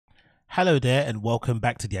Hello there, and welcome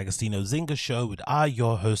back to the Agostinho Zinga Show with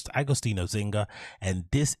your host Agostinho Zinga, and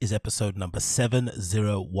this is episode number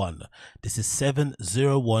 701. This is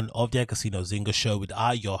 701 of the Agostinho Zinga Show with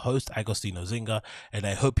your host Agostinho Zinga, and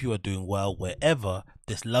I hope you are doing well wherever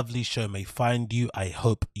this lovely show may find you. I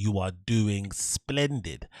hope you are doing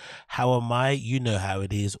splendid. How am I? You know how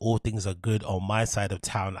it is. All things are good on my side of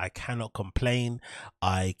town. I cannot complain.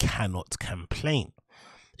 I cannot complain.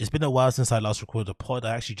 It's been a while since I last recorded a pod.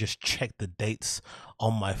 I actually just checked the dates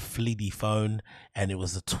on my fleety phone, and it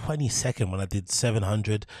was the 22nd when I did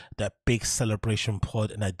 700, that big celebration pod,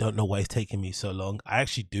 and I don't know why it's taking me so long. I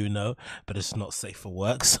actually do know, but it's not safe for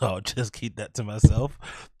work, so I'll just keep that to myself.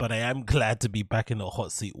 But I am glad to be back in the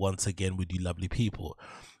hot seat once again with you lovely people.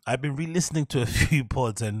 I've been re-listening to a few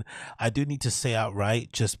pods, and I do need to say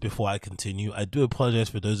outright just before I continue, I do apologize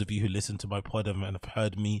for those of you who listen to my pod and have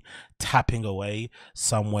heard me tapping away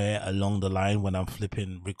somewhere along the line when I'm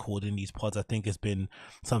flipping recording these pods. I think it's been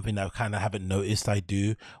something that I kind of haven't noticed I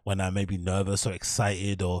do when I'm maybe nervous or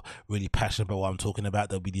excited or really passionate about what I'm talking about.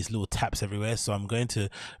 There'll be these little taps everywhere, so I'm going to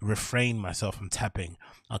refrain myself from tapping.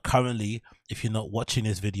 Currently, if you're not watching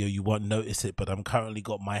this video, you won't notice it, but I'm currently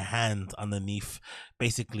got my hand underneath,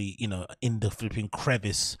 basically, you know, in the flipping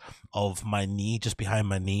crevice of my knee, just behind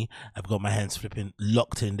my knee. I've got my hands flipping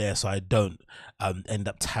locked in there so I don't end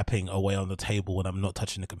up tapping away on the table when I'm not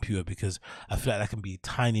touching the computer, because I feel like that can be a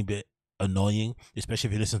tiny bit annoying, especially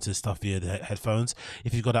if you listen to stuff via the headphones.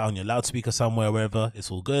 If you've got it on your loudspeaker somewhere, wherever,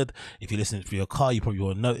 it's all good. If you're listening through your car, you probably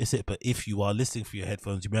won't notice it, but if you are listening through your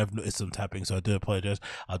headphones, you may have noticed some tapping, so I do apologize.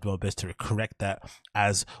 I'll do my best to correct that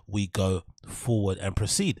as we go forward and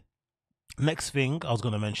proceed. Next thing I was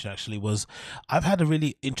going to mention actually was I've had a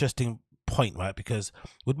really interesting point, right? Because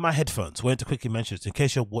with my headphones, we're going to quickly mention this in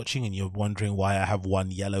case you're watching and you're wondering why I have one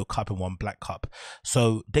yellow cup and one black cup.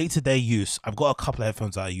 So day-to-day use, I've got a couple of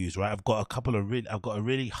headphones that I use, right? I've got a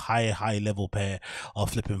really high level pair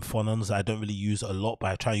of flipping phonons that I don't really use a lot,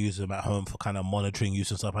 but I try to use them at home for kind of monitoring use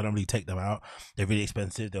and stuff. I don't really take them out. They're really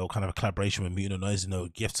expensive. They're kind of a collaboration with Mutant Noise,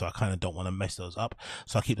 gift, so I kind of don't want to mess those up,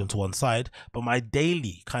 so I keep them to one side. But my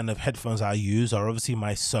daily kind of headphones I use are obviously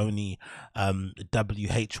my Sony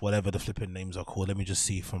WH, whatever the flipping names are called. Let me just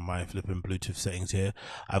see from my flipping Bluetooth settings here.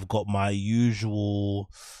 I've got my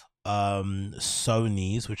usual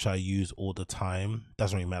Sony's, which I use all the time.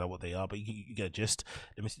 Doesn't really matter what they are, but you get a gist.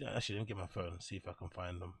 Let me see. Actually, let me get my phone and see if I can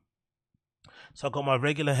find them. So I've got my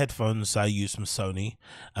regular headphones I use from Sony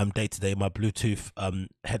day to day, my Bluetooth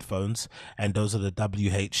headphones, and those are the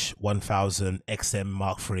WH-1000 XM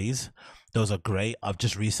Mark III's. Those are great. I've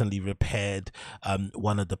just recently repaired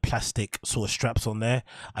one of the plastic sort of straps on there.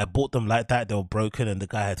 I bought them like that. They were broken and the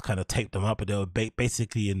guy had kind of taped them up, but they were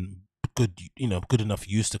basically in good enough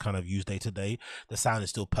use to kind of use day to day. The sound is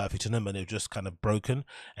still perfect in them, and they're just kind of broken.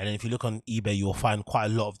 And then if you look on eBay, you'll find quite a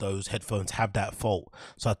lot of those headphones have that fault.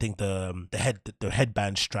 So I think the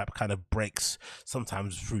headband strap kind of breaks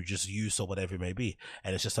sometimes through just use or whatever it may be,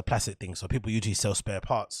 and it's just a plastic thing. So people usually sell spare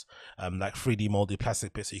parts, like 3D molded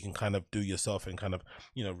plastic bits that you can kind of do yourself and kind of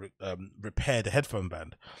repair the headphone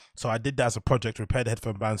band. So I did that as a project, repair the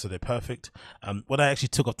headphone band, so they're perfect. When I actually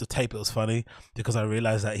took off the tape, it was funny because I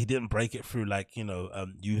realized that he didn't break it through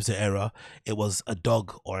user error. It was a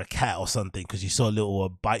dog or a cat or something, because you saw little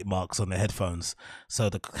bite marks on the headphones. So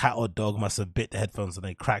the cat or dog must have bit the headphones and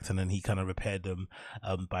they cracked, and then he kind of repaired them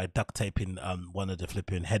by duct taping one of the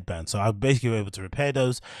flipping headbands. So I basically was able to repair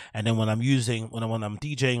those. And then when I'm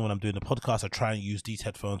DJing, when I'm doing the podcast, I try and use these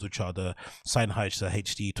headphones, which are the Sennheiser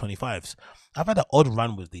HD-25s. I've had an odd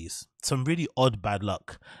run with these, some really odd bad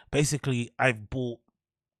luck. Basically, I've bought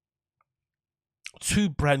two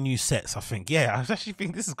brand new sets. I actually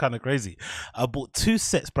think this is kind of crazy. I bought two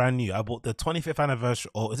sets brand new. I bought the 25th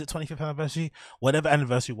anniversary, or is it 25th anniversary, whatever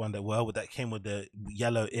anniversary one that came with the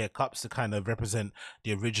yellow ear cups to kind of represent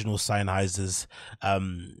the original Sennheisers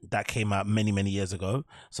that came out many years ago.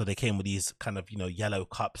 So they came with these kind of yellow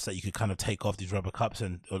cups that you could kind of take off, these rubber cups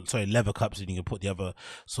leather cups, and you can put the other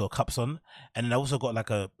sort of cups on. And then I also got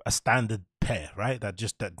like a standard pair, right,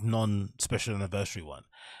 that non-special anniversary one.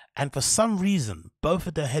 And for some reason, both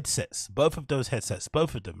of them,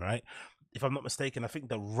 right, if I'm not mistaken, I think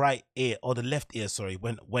the right ear or the left ear,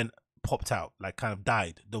 went popped out, like kind of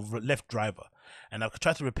died, the left driver. And I've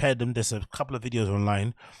tried to repair them. There's a couple of videos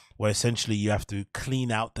online where essentially you have to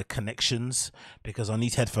clean out the connections, because on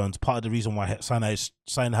these headphones, part of the reason why Sennheiser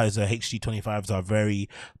HD-25s are very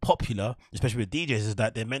popular, especially with DJs, is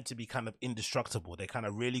that they're meant to be kind of indestructible. They're kind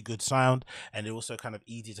of really good sound, and they're also kind of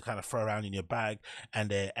easy to kind of throw around in your bag,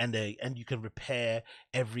 and you can repair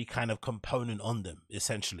every kind of component on them.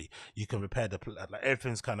 Essentially, you can repair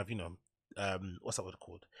everything's kind of what's that word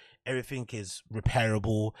called? Everything is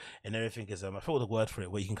repairable and everything is I forgot the word for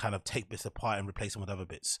it, where you can kind of take bits apart and replace them with other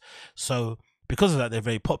bits. So because of that, they're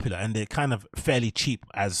very popular and they're kind of fairly cheap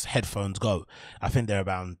as headphones go. I think they're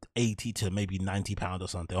around 80 to maybe £90 or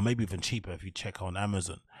something, or maybe even cheaper if you check on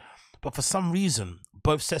Amazon. But for some reason,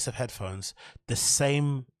 both sets of headphones, the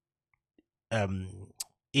same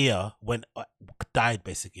ear died,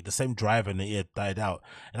 basically the same driver in the ear died out.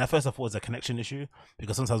 And at first I thought it was a connection issue,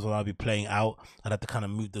 because sometimes when I'll be playing out, I'd have to kind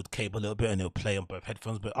of move the cable a little bit and it'll play on both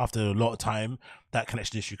headphones. But after a lot of time, that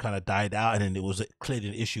connection issue kind of died out, and then it was clearly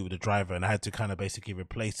an issue with the driver, and I had to kind of basically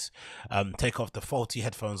replace take off the faulty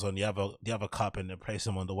headphones on the other cup and replace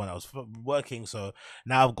them on the one that was working. So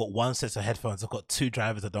now I've got one set of headphones. I've got two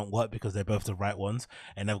drivers that don't work because they're both the right ones,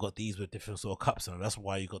 and I've got these with different sort of cups, and that's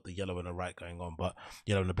why you got the yellow and the right going on, but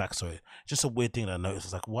yellow and the black. Sorry, just a weird thing that I noticed.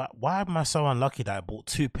 It's like, why am I so unlucky that I bought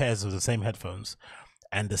two pairs of the same headphones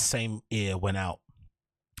and the same ear went out?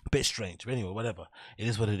 A bit strange, but anyway, whatever. It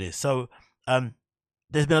is what it is. So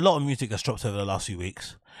there's been a lot of music that's dropped over the last few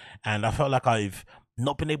weeks, and I felt like I've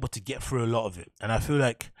not been able to get through a lot of it. And I feel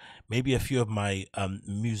like maybe a few of my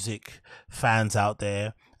music fans out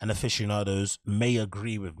there and aficionados may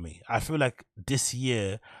agree with me. I feel like this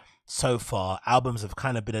year so far, albums have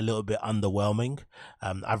kind of been a little bit underwhelming.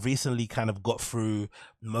 I've recently kind of got through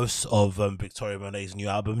most of Victoria Monet's new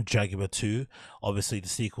album, Jaguar 2, obviously the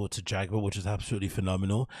sequel to Jaguar, which is absolutely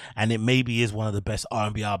phenomenal, and it maybe is one of the best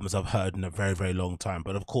R&B albums I've heard in a very, very long time.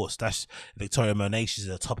 But of course, that's Victoria Monet. She's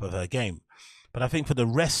at the top of her game. But I think for the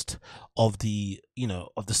rest of the,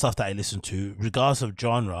 of the stuff that I listen to, regardless of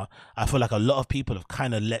genre, I feel like a lot of people have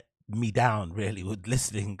kind of let me down really with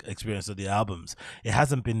listening experience of the albums. It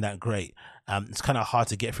hasn't been that great. It's kind of hard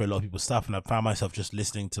to get through a lot of people's stuff, and I found myself just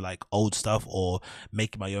listening to like old stuff or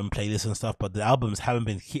making my own playlists and stuff, but the albums haven't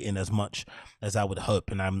been hitting as much as I would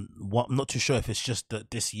hope. And I'm not too sure if it's just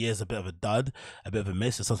that this year's a bit of a dud, a bit of a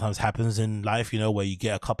miss. It sometimes happens in life, where you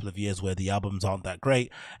get a couple of years where the albums aren't that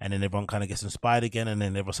great, and then everyone kind of gets inspired again, and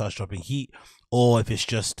then everyone starts dropping heat. Or if it's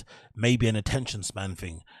just maybe an attention span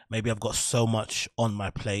thing. Maybe I've got so much on my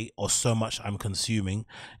plate, or so much I'm consuming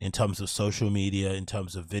in terms of social media, in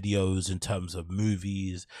terms of videos, in terms of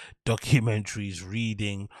movies, documentaries,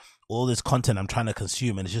 reading, all this content I'm trying to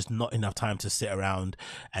consume, and it's just not enough time to sit around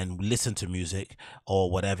and listen to music or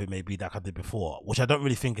whatever it may be that I did before, which I don't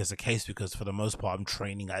really think is the case, because for the most part I'm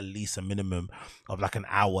training at least a minimum of like an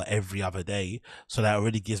hour every other day, so that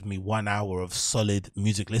already gives me 1 hour of solid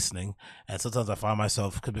music listening. And sometimes I find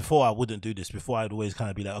myself, because before I wouldn't do this, before I'd always kind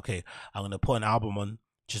of be like, okay, I'm going to put an album on,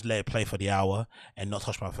 just let it play for the hour and not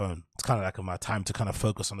touch my phone. It's kind of like my time to kind of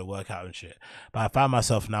focus on the workout and shit. But I found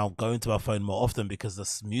myself now going to my phone more often because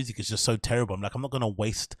this music is just so terrible. I'm like, I'm not going to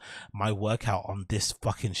waste my workout on this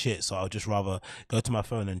fucking shit. So I'll just rather go to my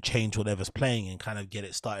phone and change whatever's playing and kind of get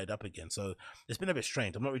it started up again. So it's been a bit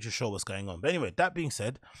strange. I'm not really sure what's going on. But anyway, that being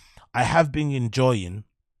said, I have been enjoying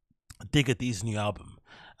Digga D's new album.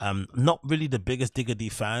 Not really the biggest Digga D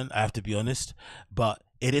fan, I have to be honest, but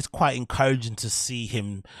it is quite encouraging to see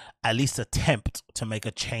him at least attempt to make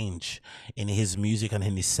a change in his music and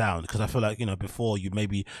in his sound. Because I feel like, before you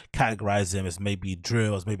maybe categorize him as maybe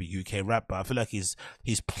drill, as maybe UK rap, but I feel like he's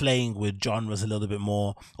playing with genres a little bit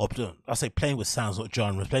more, or I'll say playing with sounds, not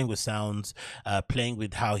genres, playing with sounds, playing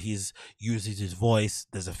with how he's uses his voice.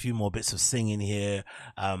 There's a few more bits of singing here.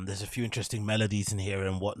 There's a few interesting melodies in here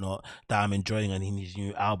and whatnot that I'm enjoying on his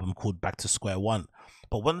new album called Back to Square One.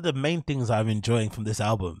 But one of the main things I'm enjoying from this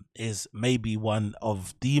album is maybe one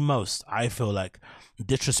of the most, I feel like,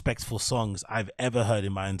 disrespectful songs I've ever heard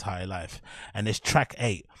in my entire life. And it's track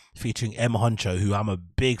 8 featuring Huncho, who I'm a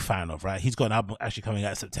big fan of, right? He's got an album actually coming out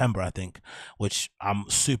in September, I think, which I'm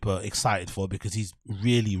super excited for because he's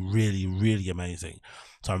really, really, really amazing.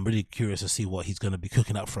 So I'm really curious to see what he's going to be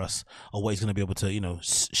cooking up for us, or what he's going to be able to,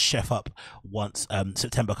 chef up once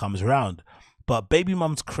September comes around. But Baby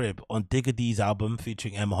Mum's Crib on Digga D's album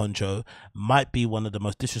featuring Huncho might be one of the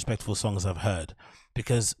most disrespectful songs I've heard,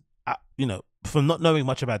 because, from not knowing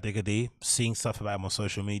much about Digga D, seeing stuff about him on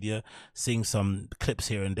social media, seeing some clips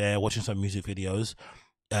here and there, watching some music videos,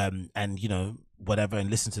 and whatever, and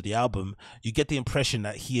listen to the album, you get the impression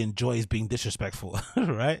that he enjoys being disrespectful,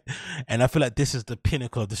 right? And I feel like this is the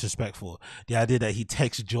pinnacle of disrespectful. The idea that he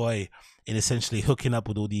takes joy in essentially hooking up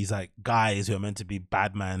with all these like guys who are meant to be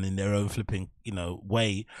bad man in their own flipping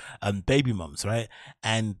way, baby mums, right?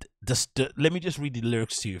 And let me just read the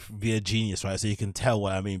lyrics to you via Genius, right, so you can tell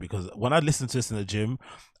what I mean, because when I listen to this in the gym,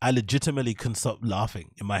 I legitimately couldn't stop laughing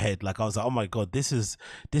in my head. Like I was like, oh my god, this is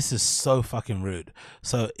so fucking rude.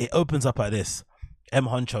 So it opens up like this.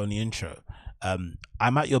 Huncho in the intro.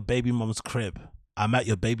 I'm at your baby mom's crib. I'm at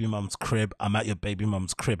your baby mum's crib. I'm at your baby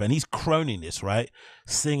mum's crib. And he's croning this, right?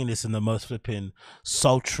 Singing this in the most flipping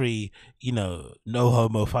sultry, no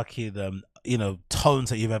homo fucking, tones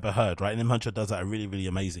that you've ever heard, right? And Huncho does that really, really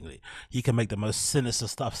amazingly. He can make the most sinister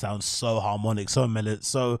stuff sound so harmonic, so melodic,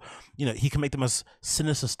 so, he can make the most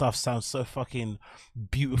sinister stuff sound so fucking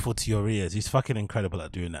beautiful to your ears. He's fucking incredible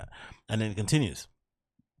at doing that. And then it continues.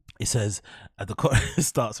 It says, at the chorus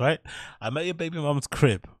starts, right? I'm at your baby mom's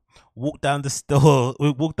crib. Walk down the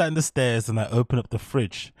stairs and I open up the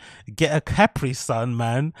fridge. Get a Capri Sun,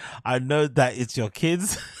 man. I know that it's your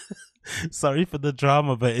kids. Sorry for the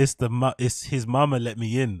drama, but it's his mama let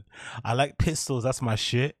me in. I like pistols, that's my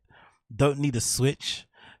shit. Don't need a switch.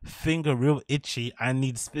 Finger real itchy, I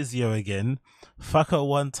need physio again. Fuck her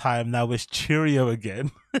one time, now it's Cheerio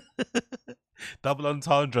again. Double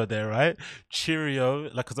entendre there, right?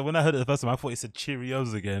 Cheerio. Like, because when I heard it the first time, I thought he said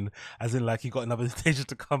Cheerios again, as in like he got another invitation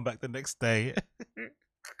to come back the next day.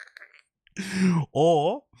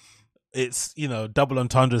 Or it's, double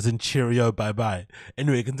entendres in Cheerio, bye bye.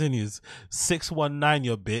 Anyway, it continues. 619,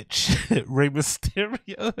 your bitch. Rey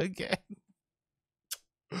Mysterio again.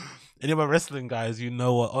 Any of my wrestling guys, you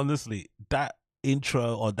know what? Honestly, that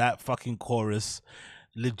intro or that fucking chorus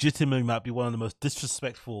legitimately might be one of the most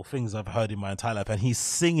disrespectful things I've heard in my entire life, and he's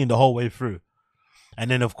singing the whole way through.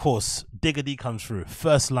 And then of course Digga D comes through.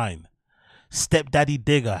 First line, stepdaddy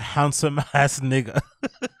Digga, handsome ass nigga.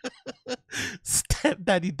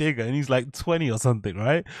 Stepdaddy Digga, and he's like 20 or something,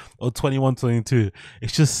 right? Or 21, 22.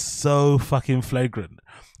 It's just so fucking flagrant.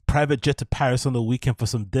 Private jet to Paris on the weekend for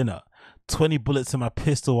some dinner. 20 bullets in my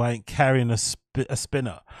pistol, I ain't carrying a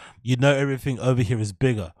spinner. You know everything over here is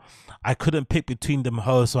bigger. I couldn't pick between them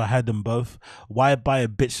hoes, so I had them both. Why buy a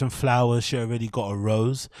bitch some flowers? She already got a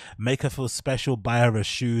rose. Make her feel special, buy her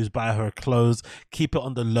shoes, buy her clothes. Keep it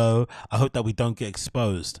on the low. I hope that we don't get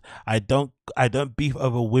exposed. I don't beef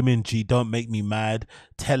over women, G. Don't make me mad.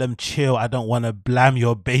 Tell them chill. I don't want to blam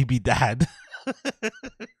your baby dad.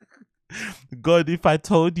 God, if I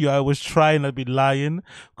told you I was trying, I'd be lying.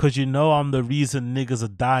 Cause I'm the reason niggas are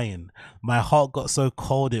dying. My heart got so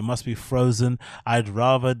cold it must be frozen. I'd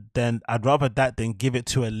rather that than give it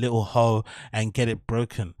to a little hoe and get it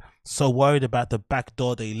broken. So worried about the back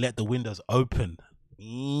door they let the windows open.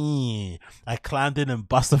 I climbed in and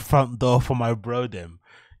bust the front door for my bro them.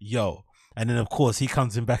 Yo. And then, of course, he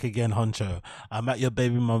comes in back again, Huncho. I'm at your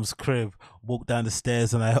baby mom's crib. Walk down the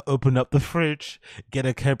stairs and I open up the fridge. Get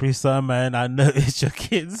a Capri Sun, man. I know it's your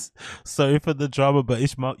kids. Sorry for the drama, but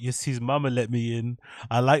his mama let me in.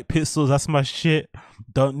 I like pistols. That's my shit.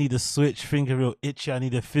 Don't need a switch. Finger real itchy. I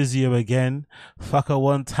need a physio again. Fuck her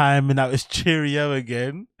one time and now it's Cheerio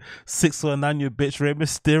again. 619, your bitch. Rey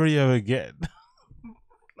Mysterio again.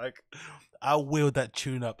 Like... I wheeled that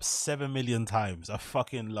tune up 7 million times. I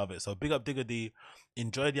fucking love it. So big up Digga D.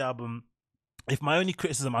 Enjoy the album. If my only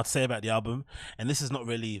criticism I'd say about the album, and this is not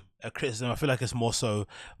really a criticism, I feel like it's more so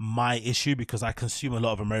my issue because I consume a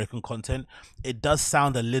lot of American content. It does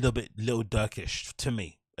sound a little Durkish to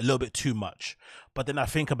me, a little bit too much. But then I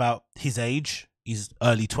think about his age, he's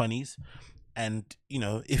early 20s, and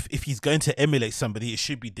if he's going to emulate somebody, it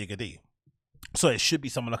should be Digga D. So it should be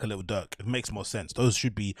someone like a Little Durk. It makes more sense. Those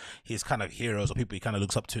should be his kind of heroes or people he kind of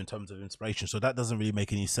looks up to in terms of inspiration. So that doesn't really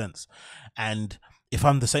make any sense. And if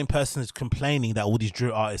I'm the same person who's complaining that all these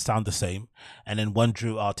drill artists sound the same, and then one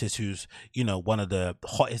drill artist who's, one of the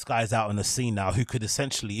hottest guys out on the scene now, who could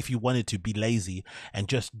essentially, if you wanted to, be lazy and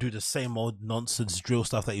just do the same old nonsense drill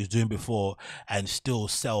stuff that he was doing before and still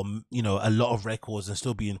sell, a lot of records and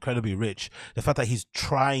still be incredibly rich. The fact that he's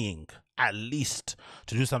trying at least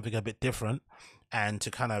to do something a bit different and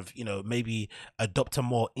to kind of, maybe adopt a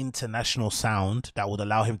more international sound that would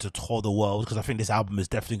allow him to tour the world, because I think this album is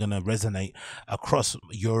definitely going to resonate across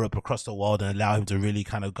Europe, across the world, and allow him to really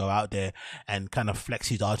kind of go out there and kind of flex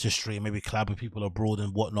his artistry and maybe collab with people abroad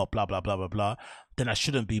and whatnot, blah, blah, blah, blah, blah. Then I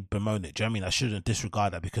shouldn't be bemoaning it. Do you know what I mean? I shouldn't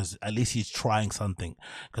disregard that, because at least he's trying something,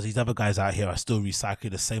 because these other guys out here are still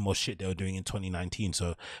recycling the same old shit they were doing in 2019.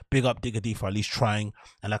 So big up Digga D for at least trying.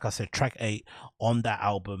 And like I said, track 8 on that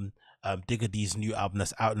album, Digga D's new album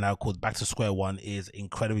that's out now called Back to Square One, is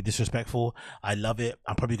incredibly disrespectful. I love it.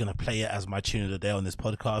 I'm probably going to play it as my tune of the day on this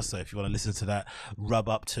podcast. So if you want to listen to that, rub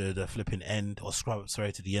up to the flipping end, or scrub up,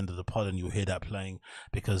 sorry, to the end of the pod, and you'll hear that playing,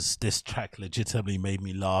 because this track legitimately made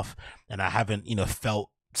me laugh, and I haven't, felt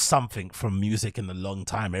something from music in a long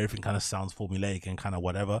time. Everything kind of sounds formulaic and kind of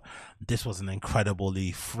whatever. This was an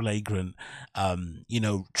incredibly flagrant,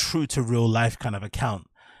 true to real life kind of account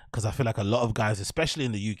because I feel like a lot of guys, especially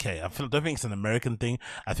in the UK, don't think it's an American thing.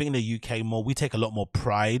 I think in the UK more, we take a lot more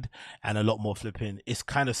pride and a lot more flipping. It's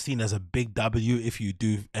kind of seen as a big W if you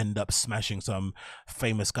do end up smashing some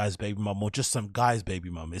famous guy's baby mum or just some guy's baby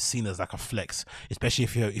mum. It's seen as like a flex, especially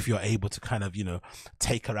if you're able to kind of, you know,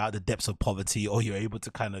 take her out of the depths of poverty, or you're able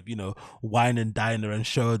to kind of, you know, wine and dine her and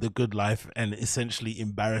show her the good life and essentially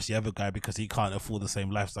embarrass the other guy because he can't afford the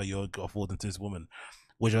same lifestyle you're affording to this woman.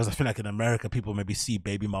 Which I feel like in America, people maybe see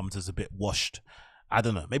baby mums as a bit washed. I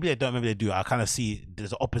don't know. Maybe they don't. Maybe they do. I kind of see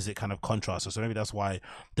there's the opposite kind of contrast. So maybe that's why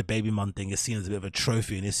the baby mum thing is seen as a bit of a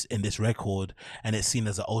trophy in this record, and it's seen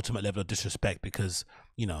as an ultimate level of disrespect because,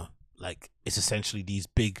 you know, like it's essentially these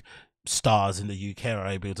big stars in the UK are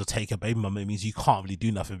able to take a baby mum. It means you can't really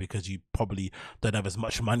do nothing because you probably don't have as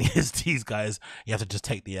much money as these guys. You have to just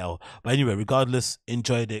take the L. But anyway, regardless,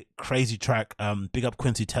 enjoyed it. Crazy track. Big up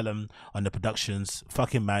Quincy Tellum on the productions.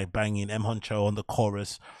 Fucking mad banging. Huncho on the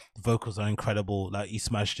chorus. The vocals are incredible. Like, he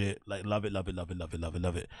smashed it. Like, love it, love it, love it, love it, love it,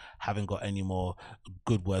 love it. Haven't got any more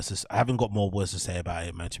good words. I haven't got more words to say about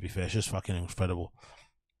it, man. To be fair, it's just fucking incredible.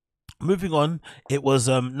 Moving on, it was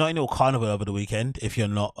Notting Hill Carnival over the weekend. If you're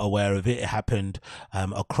not aware of it, it happened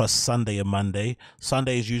across Sunday and Monday.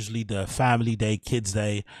 Sunday is usually the family day, kids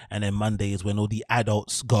day, and then Monday is when all the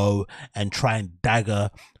adults go and try and dagger,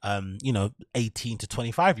 you know, 18 to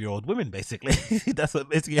 25-year-old women, basically. That's what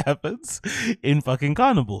basically happens in fucking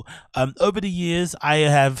Carnival. Over the years, I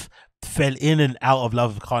have fell in and out of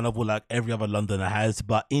love with Carnival like every other Londoner has,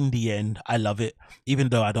 but in the end I love it. Even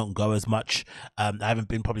though I don't go as much, I haven't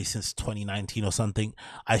been probably since 2019 or something,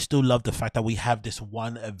 I still love the fact that we have this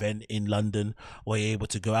one event in London where you're able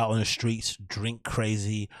to go out on the streets, drink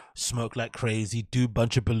crazy, smoke like crazy, do a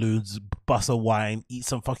bunch of balloons, bust a wine, eat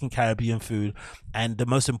some fucking Caribbean food. And the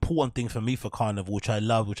most important thing for me for Carnival, which I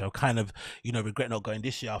love, which I kind of, you know, regret not going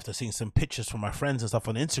this year after seeing some pictures from my friends and stuff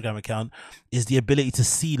on the Instagram account, is the ability to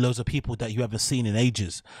see loads of people that you haven't seen in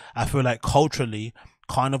ages. I feel like culturally,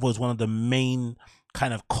 Carnival is one of the main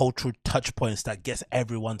kind of cultural touch points that gets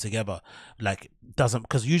everyone together. Like, doesn't,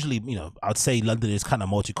 because usually, you know, I'd say London is kind of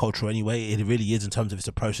multicultural anyway. It really is in terms of its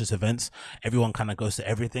approach to events. Everyone kind of goes to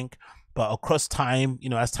everything. But across time, you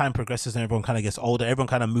know, as time progresses and everyone kind of gets older, everyone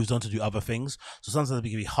kind of moves on to do other things. So sometimes it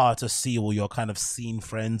can be hard to see all your kind of seen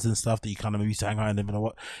friends and stuff that you kind of used to hang out with, you know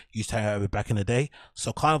what, used to hang out with back in the day.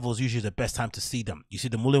 So Carnival is usually the best time to see them. You see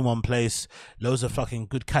them all in one place. Loads of fucking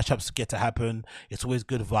good catch-ups get to happen. It's always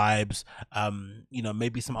good vibes. You know,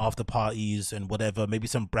 maybe some after parties and whatever. Maybe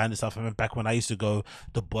some branded stuff. I remember back when I used to go,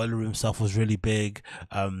 the boiler room stuff was really big.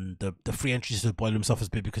 The free entry to the boiler room stuff was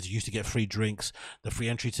big because you used to get free drinks. The free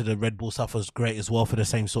entry to the Red Bull stuff was great as well for the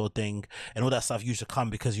same sort of thing, and all that stuff used to come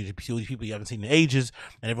because you see all these people you haven't seen in ages,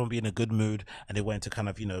 and everyone be in a good mood, and they went to kind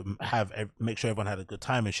of, you know, make sure everyone had a good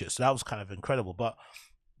time and shit. So that was kind of incredible. But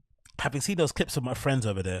having seen those clips of my friends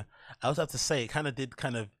over there, I also have to say it kind of did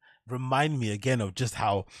kind of remind me again of just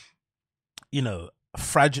how, you know,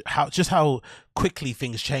 fragile, how quickly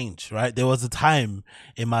things change, right? There was a time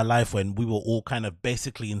in my life when we were all kind of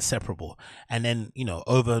basically inseparable, and then, you know,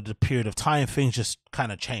 over the period of time things just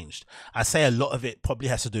kind of changed. I say a lot of it probably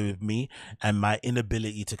has to do with me and my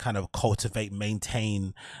inability to kind of cultivate,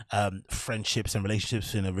 maintain friendships and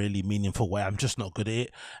relationships in a really meaningful way. I'm just not good at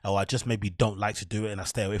it, or I just maybe don't like to do it and I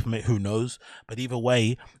stay away from it, who knows. But either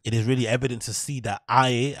way, it is really evident to see that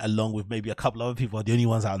I, along with maybe a couple other people, are the only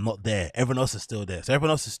ones that are not there. Everyone else is still there. So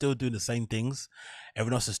everyone else is still doing the same things.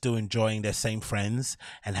 Everyone else is still enjoying their same friends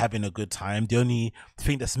and having a good time. The only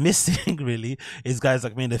thing that's missing really is guys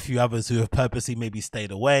like me and a few others who have purposely maybe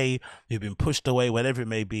stayed away, who've been pushed away, whatever it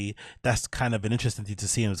may be. That's kind of an interesting thing to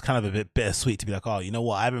see, and it's kind of a bit bittersweet to be like, oh, you know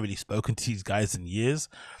what, I haven't really spoken to these guys in years,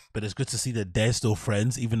 but it's good to see that they're still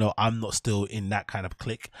friends, even though I'm not still in that kind of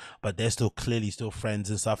clique, but they're still clearly still friends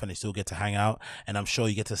and stuff, and they still get to hang out. And I'm sure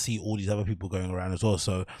you get to see all these other people going around as well.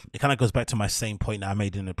 So it kind of goes back to my same point that I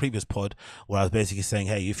made in the previous pod, where I was basically saying,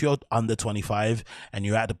 hey, if you're under 25 and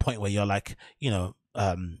you're at the point where you're like, you know,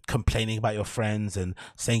 complaining about your friends and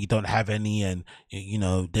saying you don't have any, and you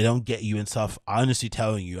know they don't get you and stuff, I honestly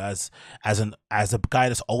telling you, as a guy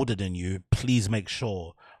that's older than you, please make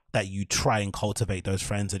sure that you try and cultivate those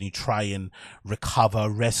friends, and you try and recover,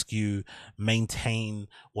 rescue, maintain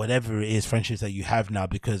whatever it is friendships that you have now,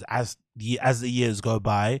 because as the years go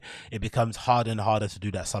by, it becomes harder and harder to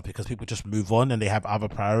do that stuff, because people just move on and they have other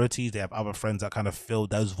priorities, they have other friends that kind of fill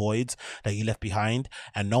those voids that you left behind,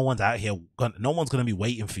 and no one's out here, no one's going to be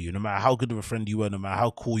waiting for you, no matter how good of a friend you are, no matter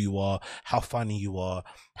how cool you are, how funny you are,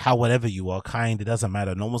 how whatever you are, it doesn't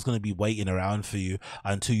matter. No one's going to be waiting around for you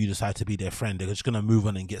until you decide to be their friend. They're just going to move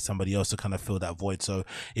on and get somebody else to kind of fill that void. So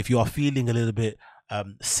if you are feeling a little bit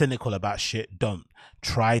cynical about shit, don't.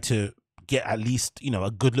 Try to get at least, you know,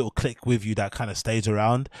 a good little click with you that kind of stays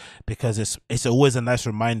around, because it's always a nice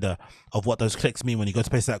reminder of what those clicks mean when you go to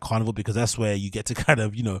places like Carnival, because that's where you get to kind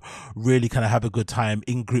of, you know, really kind of have a good time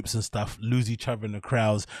in groups and stuff, lose each other in the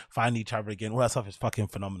crowds, find each other again. All that stuff is fucking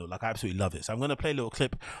phenomenal. Like, I absolutely love it. So I'm going to play a little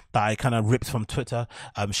clip that I kind of ripped from Twitter,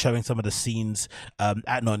 showing some of the scenes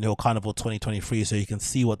at Notting Hill Carnival 2023, so you can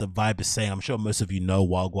see what the vibe is saying. I'm sure most of you know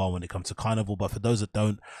Wagwan when it comes to Carnival, but for those that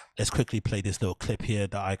don't, let's quickly play this little clip here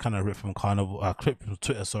that I kind of ripped from Carnival, clip from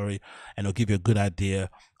Twitter, sorry, and it'll give you a good idea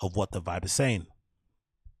of what the vibe is saying.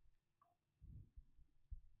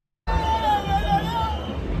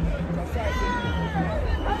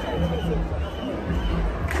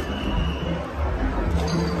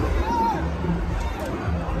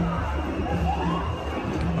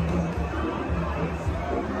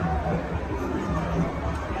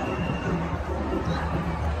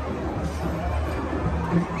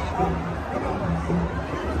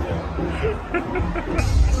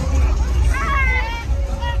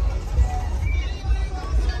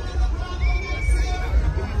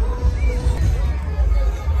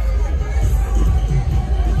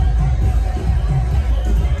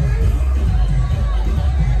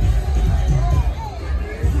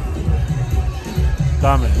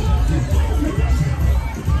 Comment.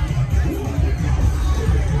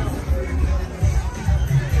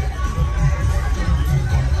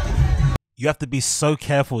 You have to be so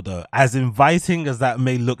careful though. As inviting as that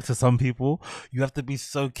may look to some people, you have to be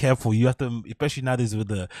so careful. You have to, especially nowadays with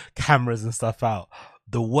the cameras and stuff out.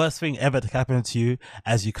 The worst thing ever to happen to you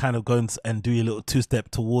as you kind of go and do your little two-step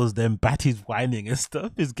towards them, Batty's whining and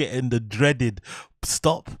stuff, is getting the dreaded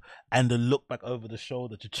stop and the look back over the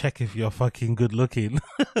shoulder to check if you're fucking good looking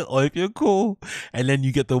or if you're cool, and then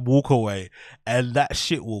you get the walk away, and that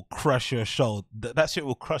shit will crush your soul. That shit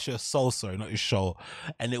will crush your soul, sorry, not your soul,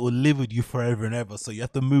 and it will live with you forever and ever. So you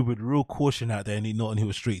have to move with real caution out there in the Notting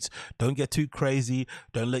Hill streets. Don't get too crazy.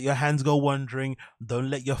 Don't let your hands go wandering. Don't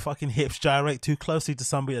let your fucking hips gyrate too closely to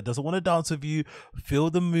somebody that doesn't want to dance with you. Feel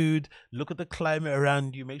the mood. Look at the climate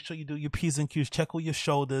around you. Make sure you do your P's and Q's. Check all your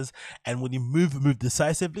shoulders, and when you move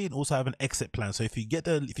decisively, and also have an exit plan. So if you get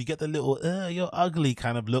the little you're ugly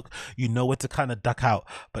kind of look, you know where to kind of duck out,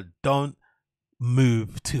 but don't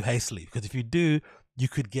move too hastily, because if you do, you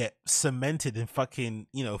could get cemented in fucking,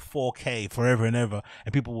 you know, 4K forever and ever,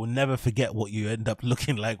 and people will never forget what you end up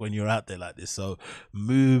looking like when you're out there like this. So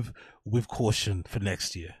move with caution for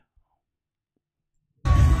next year.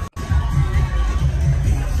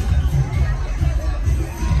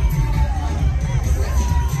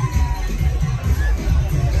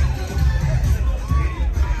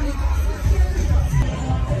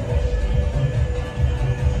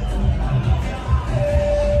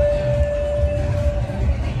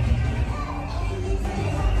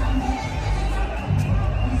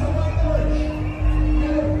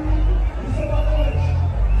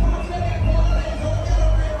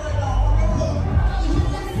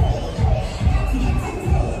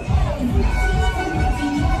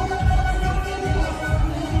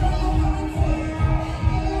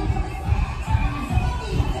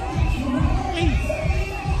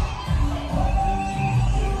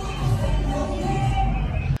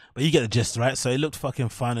 But you get the gist, right? So it looked fucking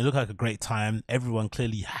fun. It looked like a great time. Everyone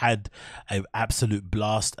clearly had an absolute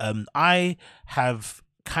blast. I have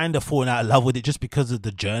kind of fallen out of love with it just because of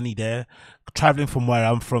the journey there. Traveling from where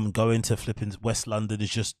I'm from, going to flipping West London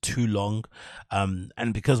is just too long.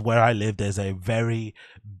 And because where I live, there's a very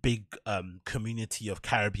big community of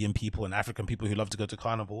Caribbean people and African people who love to go to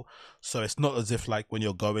Carnival. So it's not as if like when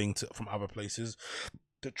you're going to from other places,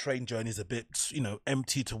 the train journey is a bit, you know,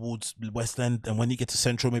 empty towards West End, and when you get to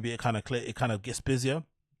Central, maybe it kind of gets busier.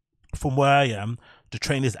 From where I am, the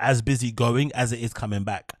train is as busy going as it is coming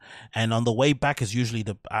back, and on the way back is usually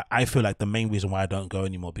I feel like the main reason why I don't go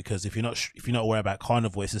anymore, because if you're not aware about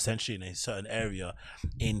Carnival, it's essentially in a certain area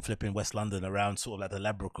in flipping West London, around sort of like the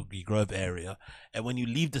Ladbroke Grove area, and when you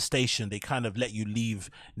leave the station, they kind of let you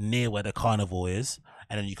leave near where the Carnival is,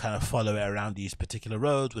 and then you kind of follow it around these particular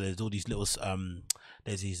roads where there's all these little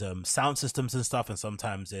there's these sound systems and stuff, and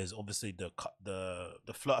sometimes there's obviously the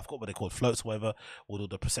float, I forgot what they call, floats, whatever, with all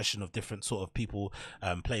the procession of different sort of people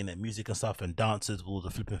playing their music and stuff, and dancers with all the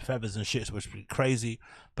flipping feathers and shit, which is pretty crazy.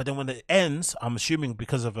 But then when it ends, I'm assuming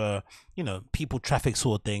because of a, you know, people traffic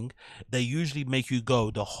sort of thing, they usually make you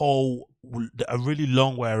go a really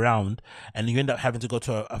long way around, and you end up having to go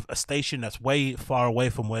to a station that's way far away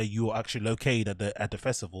from where you're actually located at the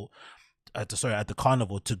festival, at the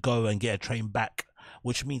carnival, to go and get a train back,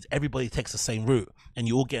 which means everybody takes the same route and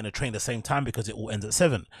you all get in a train at the same time because it all ends at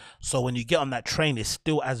 7. So when you get on that train, it's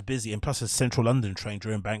still as busy, and plus it's Central London train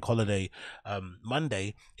during bank holiday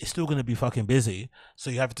Monday, it's still going to be fucking busy. So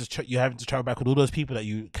you have to travel back with all those people that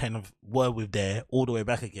you kind of were with there all the way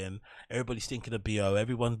back again. Everybody's thinking of BO,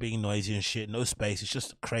 everyone's being noisy and shit, no space. It's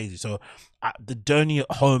just crazy. So the journey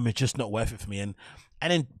at home is just not worth it for me. And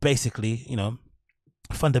then basically, you know,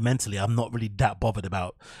 fundamentally, I'm not really that bothered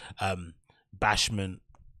about bashment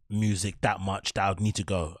music that much that I would need to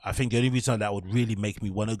go. I think the only reason that would really make me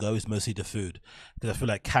want to go is mostly the food, because I feel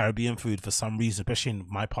like Caribbean food, for some reason, especially in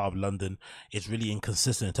my part of London, is really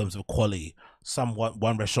inconsistent in terms of quality.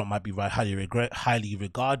 One restaurant might be highly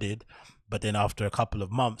regarded, but then after a couple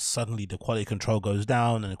of months, suddenly the quality control goes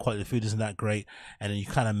down and the quality of food isn't that great, and then you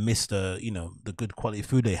kind of miss the, you know, the good quality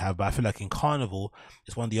food they have. But I feel like in Carnival,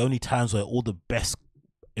 it's one of the only times where all the best,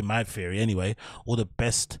 in my theory anyway, all the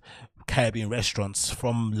best Caribbean restaurants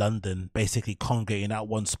from London basically congregating at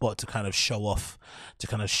one spot to kind of show off, to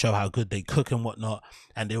kind of show how good they cook and whatnot,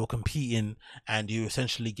 and they were competing, and you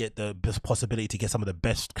essentially get the best possibility to get some of the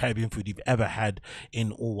best Caribbean food you've ever had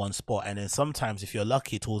in all one spot. And then sometimes, if you're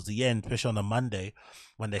lucky, towards the end, especially on a Monday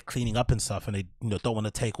when they're cleaning up and stuff, and they, you know, don't want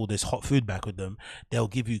to take all this hot food back with them, they'll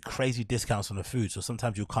give you crazy discounts on the food. So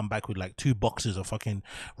sometimes you'll come back with like 2 boxes of fucking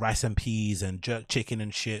rice and peas and jerk chicken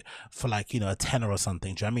and shit for like, you know, a tenner or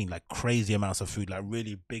something. Do you know what I mean? Like crazy amounts of food, like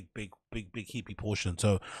really big heapy portion.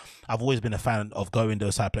 So I've always been a fan of going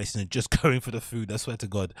those type of places and just going for the food, I swear to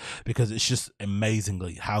God, because it's just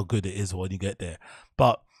amazingly how good it is when you get there.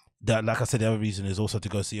 But like I said, the other reason is also to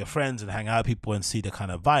go see your friends and hang out with people and see the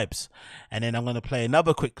kind of vibes. And then I'm going to play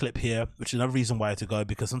another quick clip here, which is another reason why to go,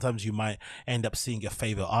 because sometimes you might end up seeing your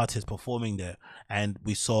favorite artist performing there. And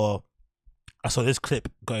I saw this clip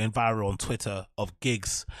going viral on Twitter of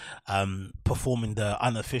Giggs performing the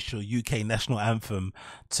unofficial UK national anthem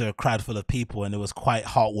to a crowd full of people, and it was quite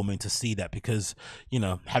heartwarming to see that, because, you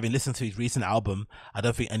know, having listened to his recent album, I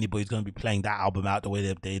don't think anybody's going to be playing that album out the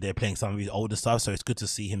way they're playing some of his older stuff. So it's good to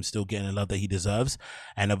see him still getting the love that he deserves,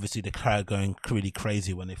 and obviously the crowd going really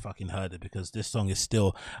crazy when they fucking heard it, because this song is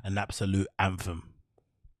still an absolute anthem.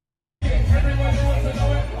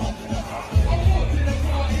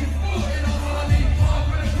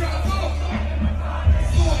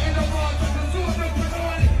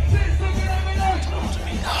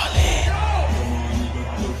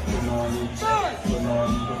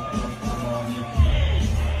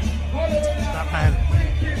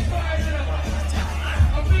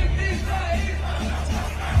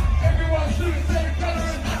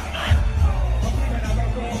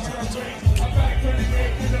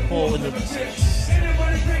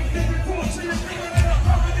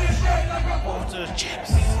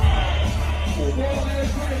 Chips.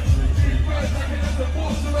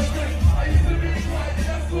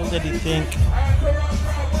 What did he think?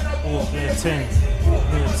 Oh, good thing.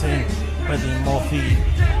 Putting more feet.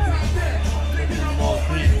 Putting more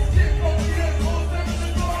feet.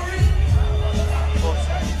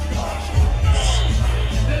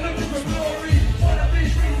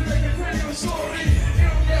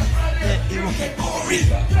 Yeah, it will get gory.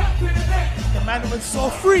 The man was so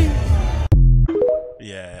free.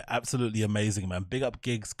 Yeah, absolutely amazing, man. Big up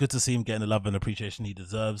Giggs. Good to see him getting the love and appreciation he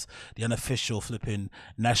deserves. The unofficial flipping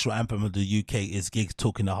national anthem of the UK is Giggs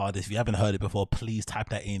Talking the Hardest. If you haven't heard it before, please type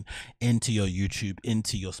that into your YouTube,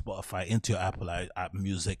 into your Spotify, into your Apple app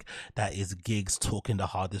Music. That is Giggs Talking the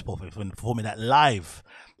Hardest, performing that live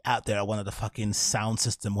out there at one of the fucking sound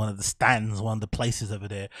system, one of the stands, one of the places over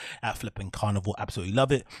there at flipping Carnival. Absolutely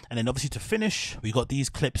love it. And then obviously to finish, we got these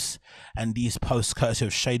clips and these posts courtesy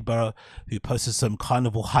of Shadeborough, who posted some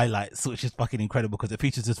Carnival highlights, which is fucking incredible, because it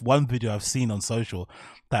features this one video I've seen on social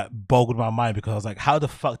that boggled my mind, because I was like, how the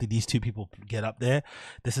fuck did these 2 people get up there?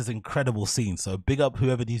 This is an incredible scene. So big up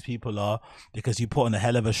whoever these people are, because you put on a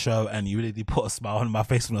hell of a show and you really did put a smile on my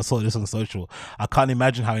face when I saw this on social. I can't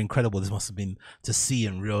imagine how incredible this must have been to see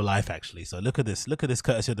in real life, actually. So look at this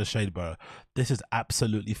courtesy of the Shadeborough. This is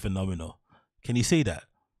absolutely phenomenal. Can you see that?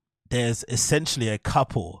 There's essentially a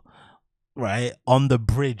couple, right, on the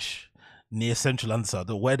bridge near Central London, so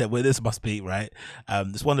where this must be, right?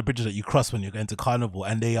 It's one of the bridges that you cross when you're going to Carnival,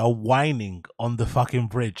 and they are whining on the fucking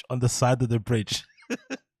bridge, on the side of the bridge.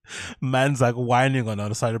 Man's like whining on the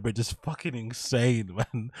other side of the bridge. It's fucking insane,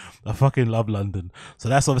 man. I fucking love London. So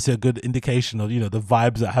that's obviously a good indication of, you know, the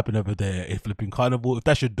vibes that happen over there at flipping Carnival. If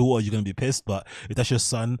that's your daughter, you're gonna be pissed, but if that's your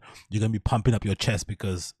son, you're gonna be pumping up your chest,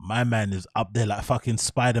 because my man is up there like fucking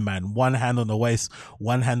Spider-Man, one hand on the waist,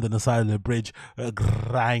 one hand on the side of the bridge,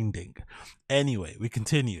 grinding. Anyway, we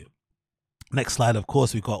continue. Next slide, of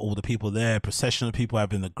course, we've got all the people there, procession of people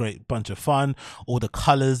having a great bunch of fun, all the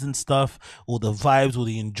colors and stuff, all the vibes, all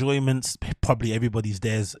the enjoyments. Probably everybody's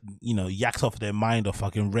there's, you know, yaks off their mind of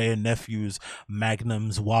fucking rare nephews,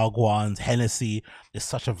 magnums, wagwans, Hennessy. It's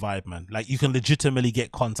such a vibe, man. Like, you can legitimately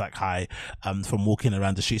get contact high from walking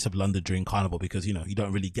around the streets of London during Carnival, because, you know, you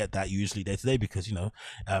don't really get that usually day to day, because, you know,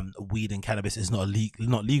 weed and cannabis is not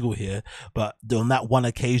legal here. But on that one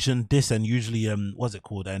occasion, this and usually what's it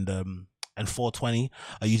called, and 420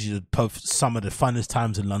 are usually some of the funnest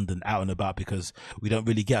times in London out and about, because we don't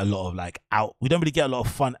really get a lot of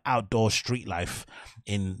fun outdoor street life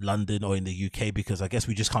in London or in the UK, because I guess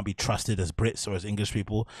we just can't be trusted as Brits or as English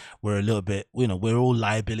people. We're a little bit, you know, we're all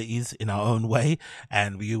liabilities in our own way,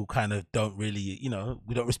 and we all kind of don't really, you know,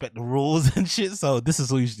 we don't respect the rules and shit. So this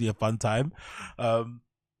is usually a fun time.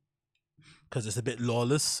 Because it's a bit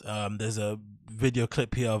lawless. There's a video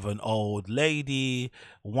clip here of an old lady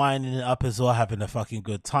winding it up as well, having a fucking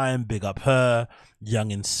good time. Big up her,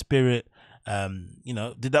 young in spirit. You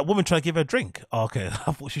know, did that woman try to give her a drink? Oh, okay,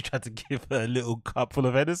 I thought she tried to give her a little cup full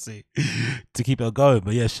of Hennessy to keep her going.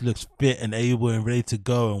 But yeah, she looks fit and able and ready to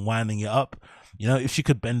go and winding it up. You know, if she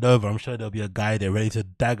could bend over, I'm sure there'll be a guy there ready to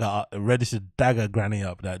dagger granny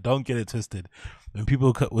up. That, don't get it twisted.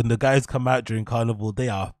 When the guys come out during Carnival, they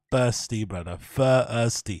are thirsty, brother,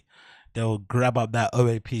 thirsty. They'll grab up that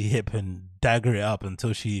OAP hip and dagger it up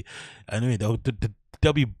until she. Anyway,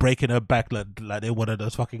 they'll be breaking her back like they're one of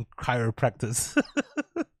those fucking chiropractors.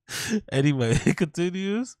 Anyway, it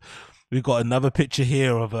continues. We've got another picture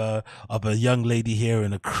here of a young lady here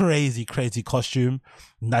in a crazy costume.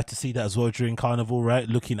 Nice to see that as well during Carnival, right?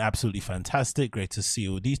 Looking absolutely fantastic. Great to see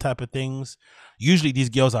all these type of things. Usually these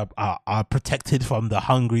girls are protected from the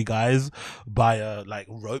hungry guys by like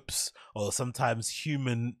ropes or sometimes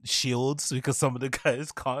human shields, because some of the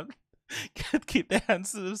guys can't keep their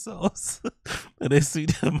hands to themselves and they see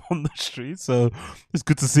them on the street. So it's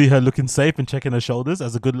good to see her looking safe and checking her shoulders,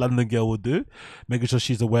 as a good London girl would do, making sure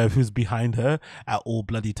she's aware of who's behind her at all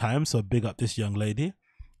bloody times. So big up this young lady.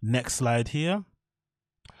 Next slide here.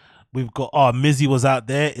 We've got, Mizzy was out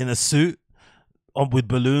there in a suit with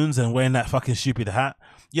balloons and wearing that fucking stupid hat.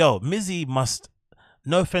 Yo, Mizzy must,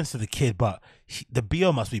 no offense to the kid, but the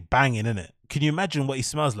BO must be banging, innit? Can you imagine what he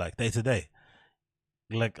smells like day to day?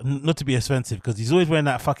 Like, not to be offensive, because he's always wearing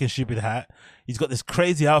that fucking stupid hat. He's got this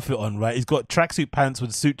crazy outfit on, right? He's got tracksuit pants with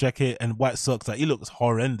a suit jacket and white socks. Like, he looks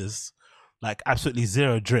horrendous, like absolutely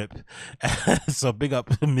zero drip. So big up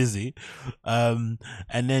Mizzy. And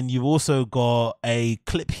then you've also got a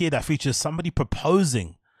clip here that features somebody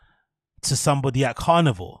proposing to somebody at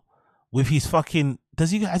Carnival with his fucking,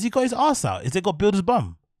 has he got his ass out? Is it got Builder's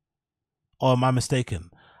bum? Or am I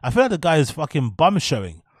mistaken? I feel like the guy is fucking bum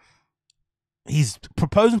showing. He's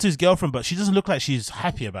proposing to his girlfriend, but she doesn't look like she's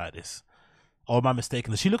happy about this. Or am I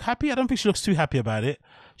mistaken? Does she look happy? I don't think she looks too happy about it.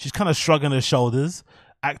 She's kind of shrugging her shoulders,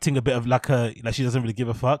 acting a bit of like she doesn't really give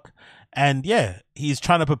a fuck. And yeah, he's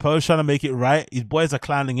trying to propose, trying to make it right. His boys are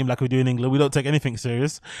clowning him like we do in England. We don't take anything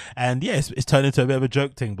serious. And yeah, it's turned into a bit of a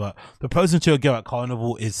joke thing. But proposing to a girl at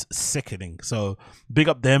Carnival is sickening. So big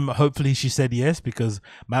up them. Hopefully she said yes, because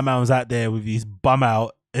my man was out there with his bum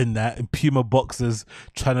out in Puma boxers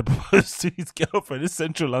trying to propose to his girlfriend in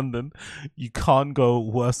central London. You can't go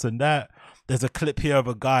worse than that. There's a clip here of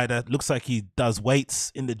a guy that looks like he does weights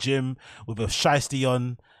in the gym with a shiesty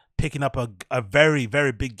on, picking up a very,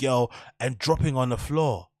 very big girl and dropping on the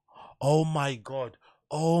floor. Oh my God.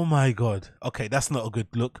 Oh my God. Okay, that's not a good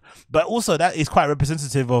look. But also that is quite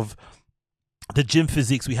representative of the gym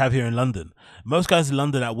physiques we have here in London. Most guys in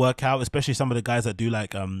London that work out, especially some of the guys that do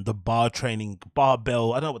like the bar training,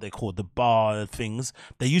 barbell, I don't know what they call it, the bar things,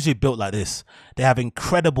 they're usually built like this. They have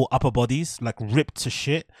incredible upper bodies, like ripped to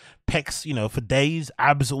shit, pecs, you know, for days,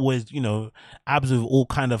 abs always, you know, abs with all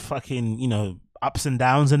kind of fucking, you know, ups and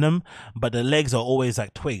downs in them, but the legs are always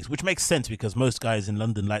like twigs, which makes sense because most guys in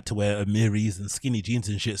London like to wear Amiris and skinny jeans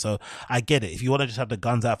and shit. So I get it. If you want to just have the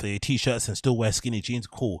guns out for your t-shirts and still wear skinny jeans,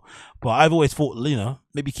 cool. But I've always thought, you know,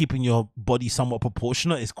 maybe keeping your body somewhat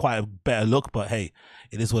proportionate is quite a better look. But hey,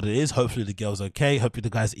 it is what it is. Hopefully the girl's okay. Hopefully the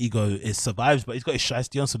guy's ego survives, but he's got his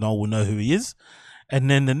shiesty on, so no one will know who he is. And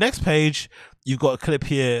then the next page, you've got a clip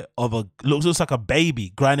here of looks like a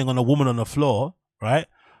baby grinding on a woman on the floor, right?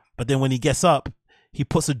 But then when he gets up, he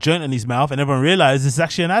puts a joint in his mouth and everyone realizes it's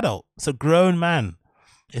actually an adult. It's a grown man.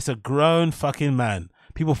 It's a grown fucking man.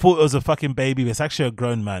 People thought it was a fucking baby, but it's actually a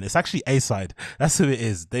grown man. It's actually A-side. That's who it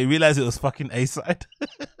is. They realized it was fucking A-side.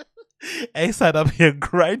 A-side up here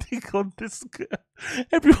grinding on this girl.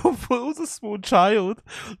 Everyone thought it was a small child,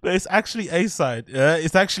 but it's actually A-side. Yeah,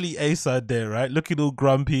 it's actually A-side there, right? Looking all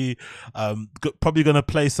grumpy. Probably gonna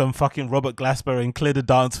play some fucking Robert Glasper and clear the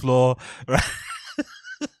dance floor, right?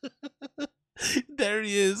 There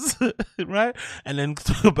he is, right? And then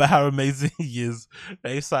talk about how amazing he is.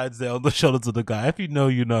 A-side's there on the shoulders of the guy. If you know,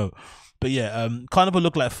 you know. But yeah, Carnival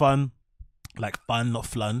looked like fun. Like fun, not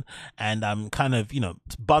flun. And I'm kind of,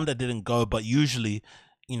 bummed I didn't go, but usually,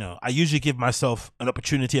 I usually give myself an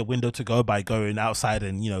opportunity, a window to go by going outside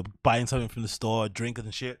and, buying something from the store, drinking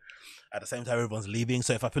and shit. At the same time, everyone's leaving.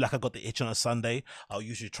 So if I feel like I got the itch on a Sunday, I'll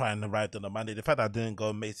usually try and arrive on a Monday. The fact that I didn't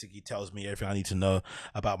go basically tells me everything I need to know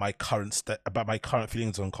about my current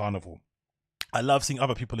feelings on Carnival. I love seeing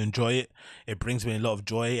other people enjoy it. It brings me a lot of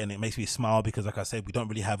joy and it makes me smile because, like I said, we don't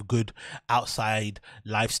really have good outside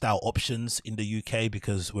lifestyle options in the UK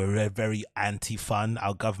because we're very anti-fun.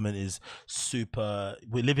 Our government is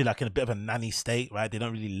we're living like in a bit of a nanny state, right? They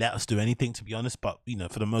don't really let us do anything, to be honest, but,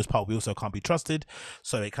 for the most part, we also can't be trusted.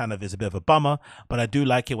 So it kind of is a bit of a bummer, but I do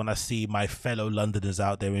like it when I see my fellow Londoners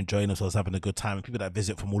out there enjoying themselves, having a good time, and people that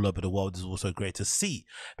visit from all over the world is also great to see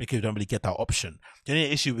because we don't really get that option. The only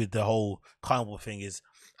issue with the whole Carnival thing is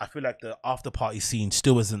I feel like the after party scene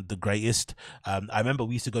still isn't the greatest. I remember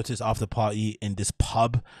we used to go to this after party in this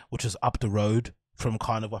pub which was up the road from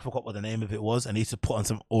Carnival. I forgot what the name of it was, and they used to put on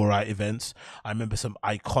some alright events. I remember some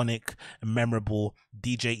iconic, memorable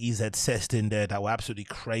DJ EZ sets in there that were absolutely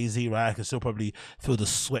crazy, right? I can still probably feel the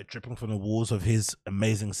sweat dripping from the walls of his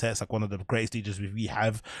amazing sets. Like one of the greatest DJs we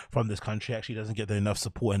have from this country. Actually doesn't get enough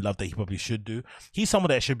support and love that he probably should do. He's someone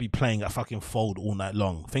that should be playing at fucking Fold all night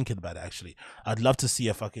long. Thinking about it, actually, I'd love to see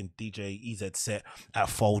a fucking DJ EZ set at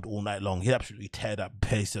Fold all night long. He'd absolutely tear that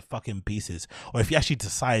place to fucking pieces. Or if he actually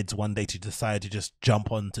decides one day to just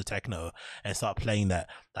jump on to techno and start playing that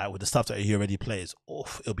with the stuff that he already plays,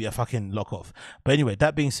 it'll be a fucking lock off. But anyway,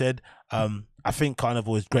 that being said, I think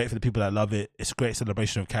Carnival is great for the people that love it. It's a great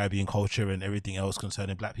celebration of Caribbean culture and everything else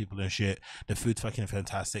concerning black people and shit. The food's fucking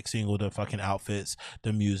fantastic. Seeing all the fucking outfits,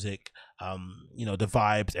 the music, the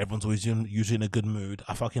vibes. Everyone's always usually in a good mood.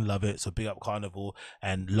 I fucking love it. So big up Carnival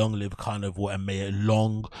and long live Carnival, and may it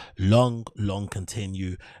long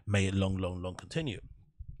continue. May it long continue.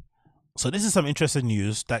 So this is some interesting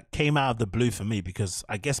news that came out of the blue for me because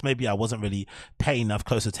I guess maybe I wasn't really paying enough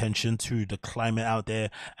close attention to the climate out there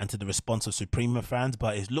and to the response of Supreme fans,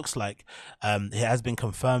 but it looks like it has been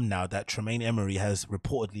confirmed now that Tremaine Emory has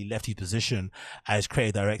reportedly left his position as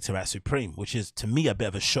creative director at Supreme, which is to me a bit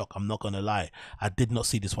of a shock. I'm not going to lie. I did not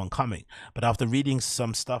see this one coming, but after reading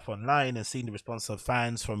some stuff online and seeing the response of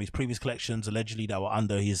fans from his previous collections allegedly that were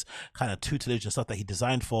under his kind of tutelage and stuff that he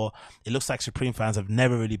designed for, it looks like Supreme fans have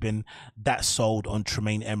never really been that sold on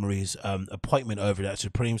Tremaine Emory's appointment over at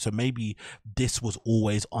Supreme. So maybe this was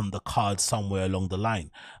always on the card somewhere along the line.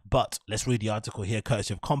 But let's read the article here,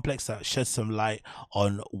 courtesy of Complex, that sheds some light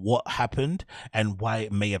on what happened and why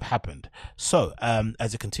it may have happened. So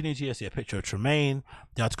as it continues here, see a picture of Tremaine.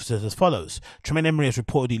 The article says as follows: Tremaine Emory has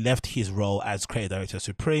reportedly left his role as creative director at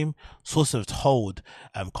Supreme. Sources told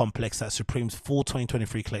Complex that Supreme's fall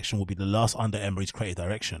 2023 collection will be the last under Emory's creative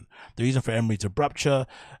direction. The reason for Emory's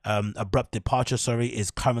abrupt departure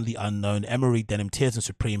is currently unknown. Emory, Denim Tears and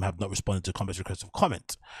Supreme have not responded to Complex requests of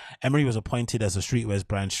comment. Emory was appointed as the Streetwear's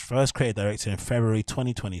brand's first creative director in February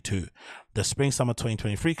 2022. The Spring-Summer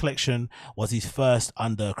 2023 collection was his first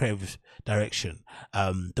under creative direction.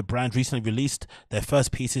 The brand recently released their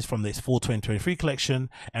first pieces from this fall 2023 collection,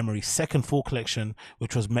 Emory's second fall collection,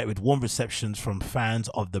 which was met with warm receptions from fans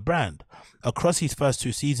of the brand. Across his first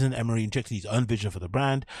 2 seasons, Emory injected his own vision for the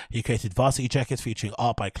brand. He created varsity jackets featuring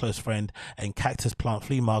art by close friend and Cactus Plant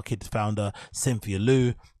Flea Market founder Cynthia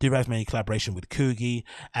Liu, derived many collaboration with Coogie,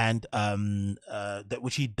 and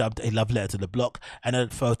which he dubbed a love letter to the block, and a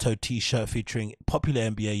photo t-shirt featuring popular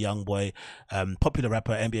rapper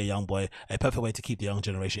NBA Youngboy, a perfect way to keep the young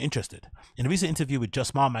generation interested. In a recent interview with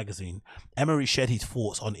Just Smile magazine, Emory shared his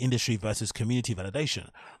thoughts on industry versus community validation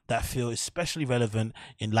that feel especially relevant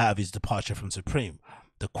in light of his departure from Supreme.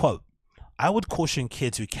 The quote: "I would caution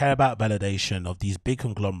kids who care about validation of these big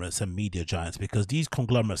conglomerates and media giants, because these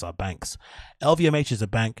conglomerates are banks. LVMH is a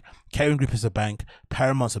bank, Kering Group is a bank,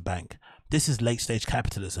 Paramount's a bank. This is late stage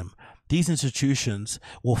capitalism. These institutions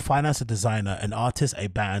will finance a designer, an artist, a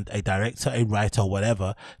band, a director, a writer,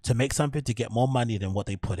 whatever, to make something to get more money than what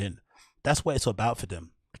they put in. That's what it's about for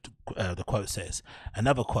them. the quote says.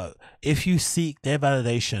 Another quote: if you seek their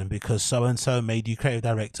validation because so and so made you creative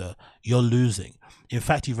director, you're losing. In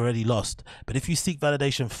fact, you've already lost. But if you seek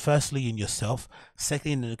validation firstly in yourself,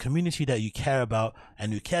 secondly in the community that you care about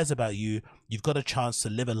and who cares about you, you've got a chance to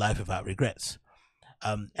live a life without regrets.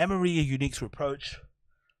 Emery's unique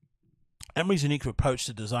approach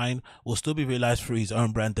to design will still be realized through his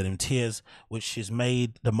own brand Denim Tears, which has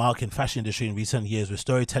made the mark in fashion industry in recent years with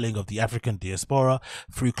storytelling of the African diaspora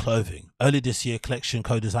through clothing. Early this year, collection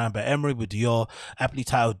co-designed by Emory with Dior, aptly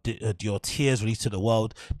titled Dior Tears, released to the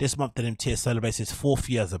world. This month, Denim Tears celebrates its 4th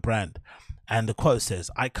year as a brand. And the quote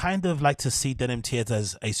says, I kind of like to see Denim Tears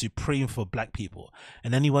as a supreme for black people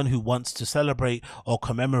and anyone who wants to celebrate or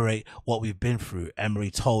commemorate what we've been through,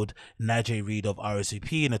 Emory told Najee Reid of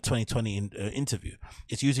RSVP in a 2020 interview.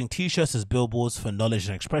 It's using t-shirts as billboards for knowledge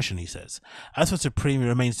and expression, he says. As for Supreme, it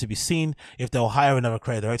remains to be seen if they'll hire another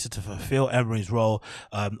creative director to fulfill Emory's role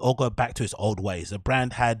or go back to its old ways. The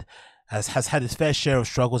brand has had its fair share of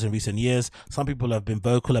struggles in recent years. Some people have been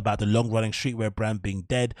vocal about the long-running streetwear brand being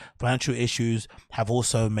dead. Financial issues have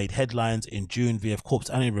also made headlines. In June, VF Corp's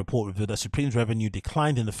annual report revealed that Supreme's revenue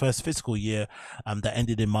declined in the first fiscal year that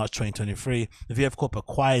ended in March 2023. The VF Corp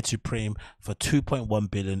acquired Supreme for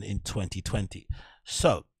 $2.1 billion in 2020.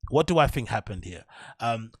 So, what do I think happened here?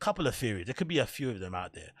 A couple of theories. There could be a few of them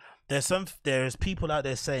out there. There's people out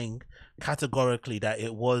there saying categorically that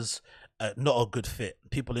it was not a good fit.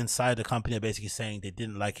 People inside the company are basically saying they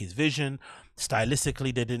didn't like his vision.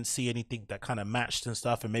 Stylistically, they didn't see anything that kind of matched and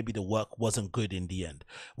stuff, and maybe the work wasn't good in the end,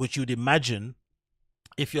 which you'd imagine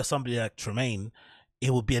if you're somebody like Tremaine,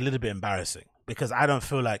 it would be a little bit embarrassing, because I don't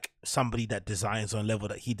feel like somebody that designs on level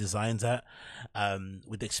that he designs at,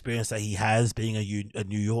 with the experience that he has, being a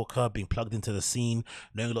New Yorker, being plugged into the scene,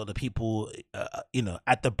 knowing a lot of the people,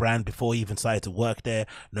 at the brand before he even started to work there,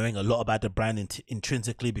 knowing a lot about the brand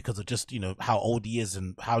intrinsically because of just, how old he is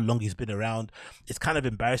and how long he's been around. It's kind of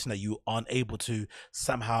embarrassing that you aren't able to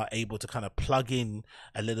kind of plug in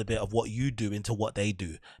a little bit of what you do into what they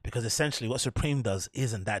do, because essentially what Supreme does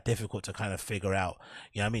isn't that difficult to kind of figure out.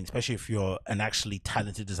 You know what I mean? Especially if you're an actually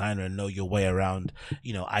talented designer and know your way around,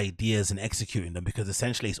 ideas and executing them, because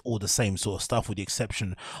essentially it's all the same sort of stuff with the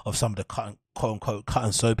exception of some of the quote unquote cut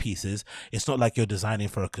and sew pieces. It's not like you're designing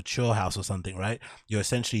for a couture house or something, right? You're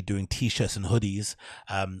essentially doing t-shirts and hoodies,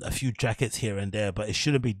 a few jackets here and there, but it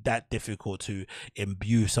shouldn't be that difficult to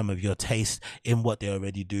imbue some of your taste in what they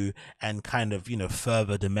already do and kind of,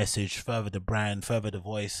 further the message, further the brand, further the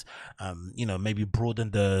voice, maybe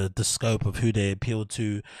broaden the scope of who they appeal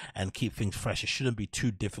to and keep things fresh. It shouldn't be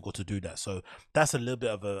too difficult to do that. So that's a little bit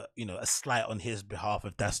of a slight on his behalf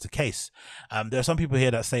if that's the case. There are some people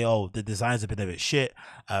here that say, oh, the designs have been a bit shit.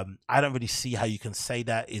 I don't really see how you can say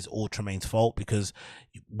that is all Tremaine's fault, because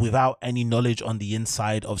without any knowledge on the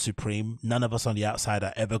inside of Supreme, none of us on the outside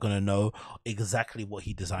are ever going to know exactly what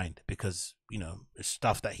he designed, because it's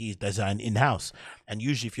stuff that he's designed in-house. And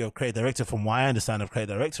usually if you're a creative director, from what I understand of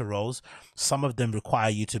creative director roles, some of them require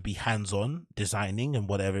you to be hands-on designing and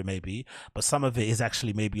whatever it may be, but some of it is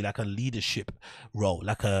actually maybe like a leadership role,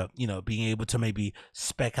 like a being able to maybe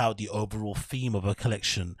spec out the overall theme of a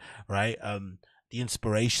collection, right? The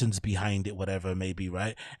inspirations behind it, whatever it may be,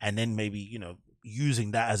 right? And then maybe using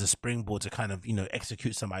that as a springboard to kind of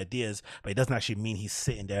execute some ideas, but it doesn't actually mean he's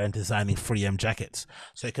sitting there and designing 3M jackets.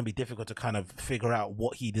 So it can be difficult to kind of figure out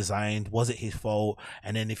what he designed. Was it his fault?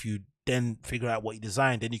 And then if you then figure out what he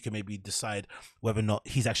designed, then you can maybe decide whether or not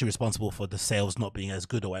he's actually responsible for the sales not being as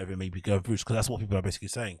good or whatever it may be going through, because that's what people are basically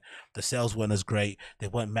saying. The sales weren't as great, they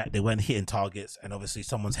weren't hitting targets, and obviously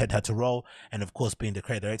someone's head had to roll. And of course, being the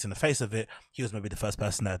creative director in the face of it, he was maybe the first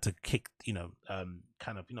person that had to kick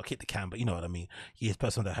kick the can, but you know what I mean, he is the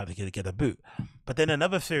person that had to get a boot. But then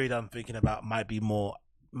another theory that I'm thinking about might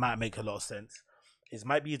make a lot of sense. It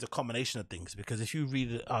might be the combination of things, because if you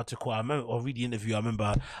read the article or read the interview, I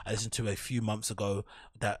remember I listened to a few months ago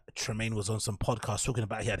that Tremaine was on some podcast talking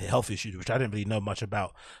about he had health issues, which I didn't really know much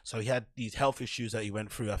about. So he had these health issues that he went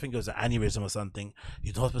through. I think it was an aneurysm or something.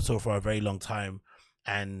 He was in hospital for a very long time,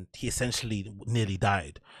 and he essentially nearly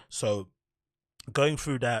died. So going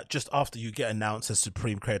through that just after you get announced as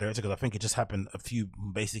Supreme Creator Director, because I think it just happened a few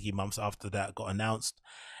basically months after that got announced,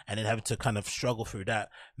 and then having to kind of struggle through that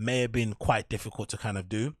may have been quite difficult to kind of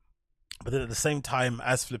do. But then at the same time,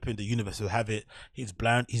 as flipping the universe will have it, his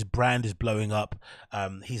brand is blowing up.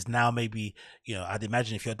 He's now maybe, I'd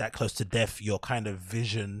imagine if you're that close to death, your kind of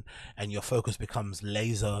vision and your focus becomes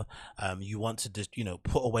laser. You want to just,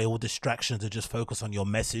 put away all distractions and just focus on your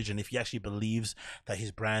message. And if he actually believes that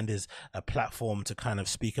his brand is a platform to kind of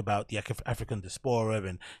speak about the African diaspora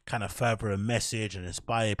and kind of further a message and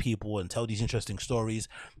inspire people and tell these interesting stories,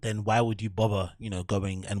 then why would you bother,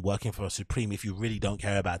 going and working for a Supreme if you really don't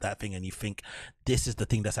care about that thing and you think this is the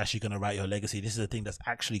thing that's actually going to write your legacy, this is the thing that's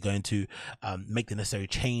actually going to make the necessary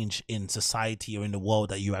change in society or in the world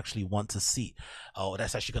that you actually want to see, or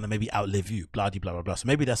that's actually going to maybe outlive you, blah blah blah blah. So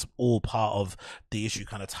maybe that's all part of the issue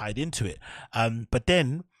kind of tied into it. But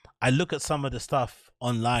then I look at some of the stuff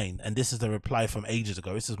online, and this is the reply from ages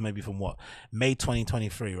ago. This is maybe from what, May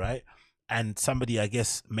 2023, right? And somebody, I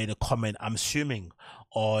guess, made a comment, I'm assuming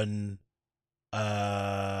on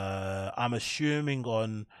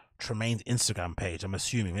Tremaine's Instagram page. I'm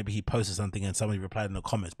assuming maybe he posted something and somebody replied in the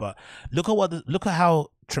comments. But look at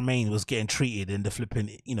how Tremaine was getting treated in the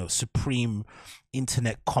flipping, Supreme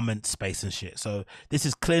internet comment space and shit. So this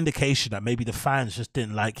is clear indication that maybe the fans just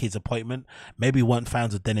didn't like his appointment. Maybe weren't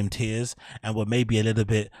fans of Denim Tears and were maybe a little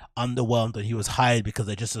bit underwhelmed that he was hired, because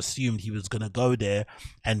they just assumed he was gonna go there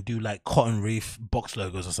and do like cotton reef box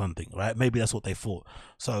logos or something, right? Maybe that's what they thought.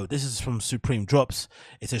 So this is from Supreme Drops.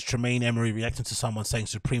 It says Tremaine Emory reacting to someone saying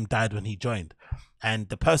Supreme died when he joined, and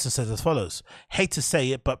the person says as follows: hate to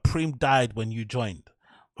say it, but Preem died when you joined.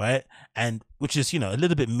 Right? And which is, a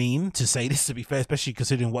little bit mean to say this, to be fair, especially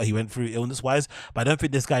considering what he went through illness wise. But I don't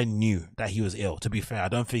think this guy knew that he was ill, to be fair. I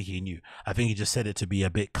don't think he knew. I think he just said it to be a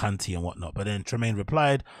bit cunty and whatnot. But then Tremaine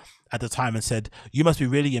replied at the time and said, "You must be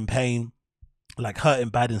really in pain, like hurting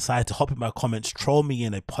bad inside, to hop in my comments, troll me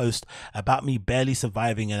in a post about me barely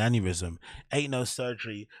surviving an aneurysm. Ain't no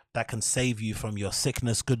surgery that can save you from your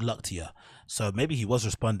sickness. Good luck to you." So maybe he was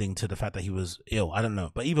responding to the fact that he was ill. I don't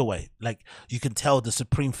know. But either way, like, you can tell the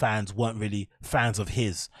Supreme fans weren't really fans of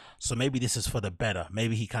his. So maybe this is for the better.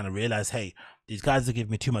 Maybe he kind of realized, hey, these guys are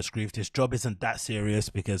giving me too much grief. This job isn't that serious,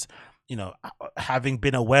 because, having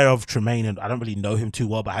been aware of Tremaine, and I don't really know him too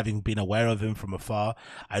well, but having been aware of him from afar,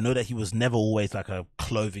 I know that he was never always like a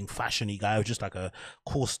clothing fashion-y guy, or just like a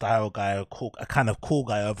cool style guy, a kind of cool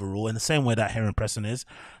guy overall, in the same way that Heron Preston is.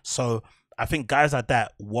 So I think guys like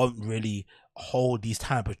that won't really hold these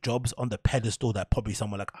type of jobs on the pedestal that probably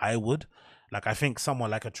someone like I would. Like, I think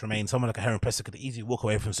someone like a Tremaine, someone like a Heron Preston could easily walk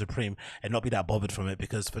away from Supreme and not be that bothered from it,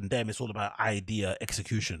 because for them it's all about idea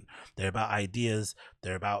execution. They're about ideas.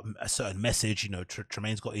 They're about a certain message.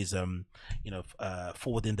 Tremaine's got his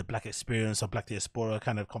forwarding the black experience or black diaspora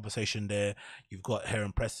kind of conversation there. You've got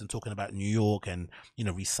Heron Preston talking about New York and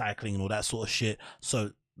recycling and all that sort of shit.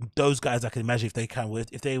 So those guys, I can imagine,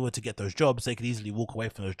 if they were to get those jobs, they could easily walk away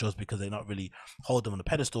from those jobs, because they're not really hold them on a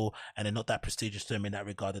pedestal, and they're not that prestigious to them in that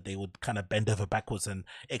regard, that they would kind of bend over backwards and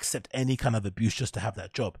accept any kind of abuse just to have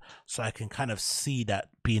that job. So I can kind of see that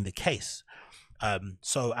being the case.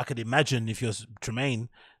 So I could imagine if you're Tremaine,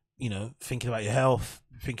 thinking about your health,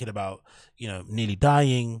 thinking about nearly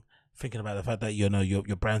dying, thinking about the fact that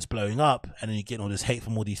your brand's blowing up, and then you're getting all this hate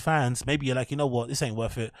from all these fans, maybe you're like, you know what, this ain't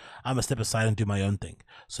worth it, I'm gonna step aside and do my own thing.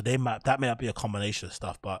 So that may not be a combination of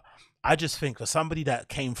stuff, but I just think for somebody that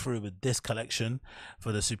came through with this collection,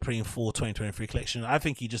 for the Supreme Fall 2023 collection, I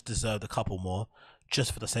think he just deserved a couple more,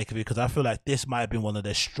 just for the sake of it, because I feel like this might have been one of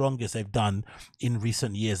their strongest they've done in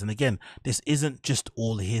recent years. And again, this isn't just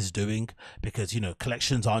all his doing, because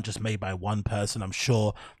collections aren't just made by one person. I'm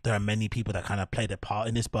sure there are many people that kind of played a part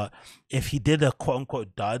in this, but if he did a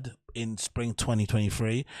quote-unquote dud in spring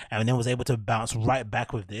 2023 and then was able to bounce right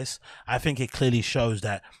back with this, I think it clearly shows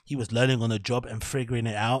that he was learning on the job and figuring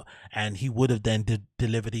it out, and he would have then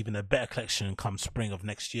delivered even a better collection come spring of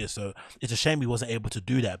next year. So it's a shame he wasn't able to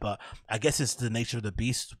do that, but I guess it's the nature of the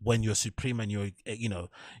beast when you're Supreme and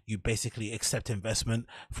you basically accept investment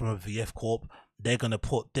from a VF Corp. They're going to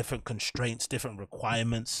put different constraints, different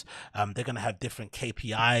requirements. They're going to have different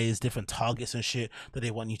KPIs, different targets and shit that they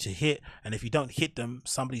want you to hit. And if you don't hit them,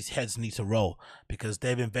 somebody's heads need to roll, because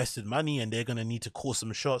they've invested money and they're going to need to call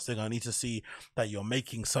some shots. They're going to need to see that you're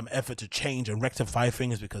making some effort to change and rectify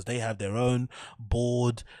things, because they have their own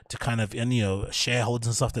board to kind of, and shareholders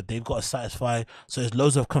and stuff that they've got to satisfy. So there's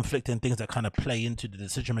loads of conflicting things that kind of play into the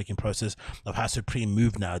decision-making process of how Supreme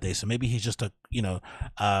move nowadays. So maybe he's just a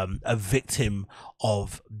victim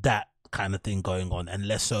of that kind of thing going on, and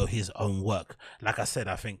less so his own work. Like I said,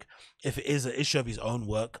 I think if it is an issue of his own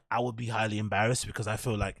work, I would be highly embarrassed, because I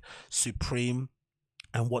feel like Supreme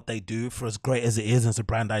and what they do, for as great as it is. It's a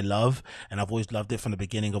brand I love, and I've always loved it from the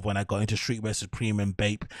beginning of when I got into streetwear. Supreme and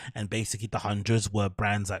Bape and basically the Hundreds were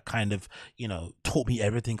brands that kind of, you know, taught me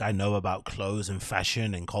everything I know about clothes and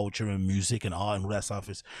fashion and culture and music and art and all that stuff.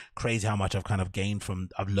 It's crazy how much I've kind of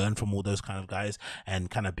I've learned from all those kind of guys, and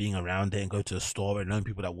kind of being around it and go to the store and knowing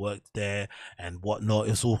people that worked there and whatnot.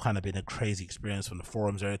 It's all kind of been a crazy experience from the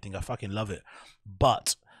forums and everything. I fucking love it.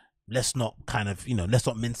 But let's not kind of, you know, let's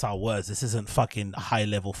not mince our words. This isn't fucking high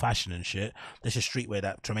level fashion and shit. This is streetwear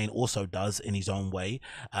that Tremaine also does in his own way.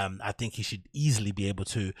 I think he should easily be able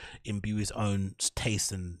to imbue his own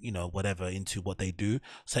taste and, you know, whatever into what they do.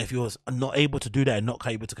 So if he was not able to do that and not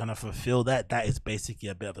able to kind of fulfill that, that is basically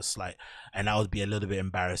a bit of a slight, and I would be a little bit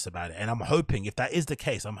embarrassed about it. And I'm hoping, if that is the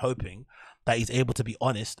case, I'm hoping that he's able to be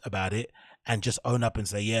honest about it and just own up and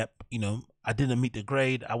say, yeah, you know, I didn't meet the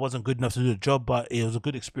grade, I wasn't good enough to do the job, but it was a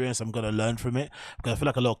good experience, I'm going to learn from it. Because I feel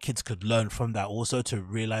like a lot of kids could learn from that also, to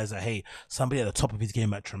realize that, hey, somebody at the top of his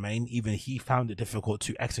game at Tremaine, even he found it difficult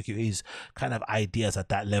to execute his kind of ideas at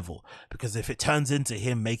that level. Because if it turns into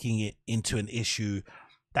him making it into an issue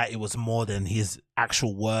that it was more than his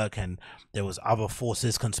actual work and there was other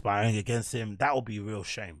forces conspiring against him, that will be a real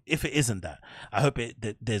shame. If it isn't that, I hope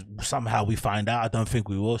that there's somehow we find out. I don't think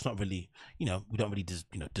we will. It's not really, you know, we don't really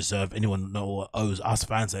deserve anyone or owes us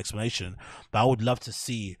fans an explanation, but I would love to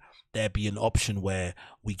see there be an option where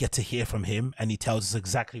we get to hear from him and he tells us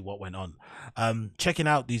exactly what went on. Checking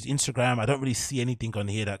out these Instagram, I don't really see anything on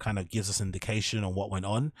here that kind of gives us indication on what went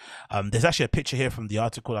on. There's actually a picture here from the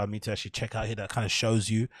article I need to actually check out here that kind of shows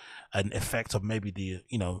you an effect of maybe the,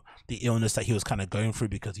 you know, the illness that he was kind of going through,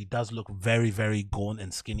 because he does look very, very gaunt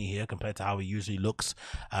and skinny here compared to how he usually looks.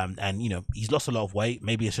 And, you know, he's lost a lot of weight.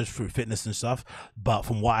 Maybe it's just through fitness and stuff, but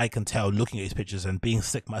from what I can tell, looking at his pictures and being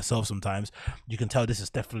sick myself sometimes, you can tell this is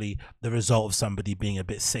definitely the result of somebody being a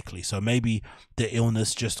bit sickly. So maybe the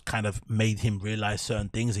illness just kind of made him realize certain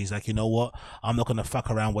things. He's like, you know what, I'm not gonna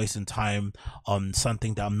fuck around wasting time on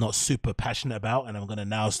something that I'm not super passionate about, and I'm gonna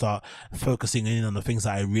now start focusing in on the things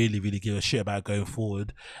that I really give a shit about going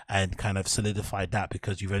forward, and kind of solidify that,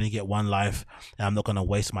 because you've only get one life, and I'm not gonna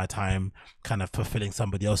waste my time kind of fulfilling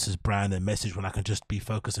somebody else's brand and message when I can just be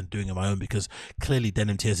focused on doing it my own. Because clearly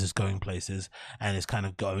Denim Tears is going places and it's kind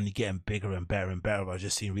of only getting bigger and better and better. I've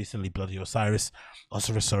just seen recently Bloody Osiris,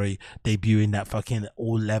 debuting that fucking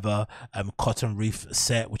all leather cotton reef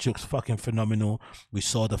set, which looks fucking phenomenal. We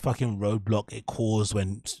saw the fucking roadblock it caused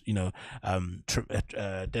when, you know,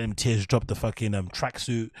 Denim Tears dropped the fucking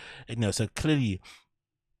tracksuit, you know. So clearly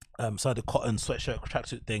so the cotton sweatshirt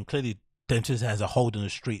tracksuit thing, clearly Denim Tears has a hold on the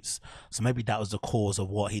streets. So maybe that was the cause of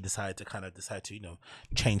what he decided to, you know,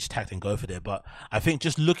 change tact and go for there. But I think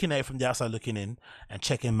just looking at it from the outside looking in and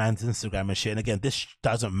checking man's Instagram and shit, and again, this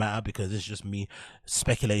doesn't matter because it's just me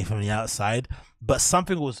speculating from the outside, but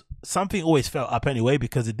something always felt up anyway,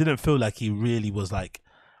 because it didn't feel like he really was like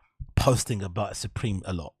posting about Supreme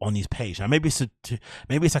a lot on his page. Now maybe it's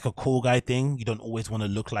like a cool guy thing. You don't always want to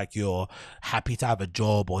look like you're happy to have a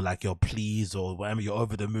job or like you're pleased or whatever, you're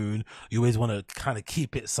over the moon. You always want to kind of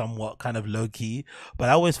keep it somewhat kind of low key. But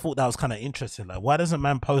I always thought that was kind of interesting. Like, why doesn't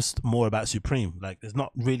man post more about Supreme? Like, there's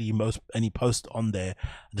not really any post on there.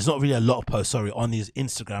 There's not really a lot of posts, on his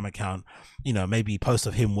Instagram account. You know, maybe posts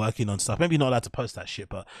of him working on stuff. Maybe not allowed to post that shit,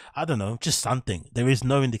 but I don't know, just something. There is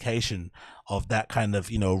no indication of that kind of,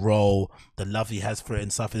 you know, role, the love he has for it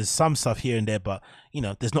and stuff. There's some stuff here and there, but, you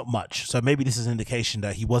know, there's not much. So maybe this is an indication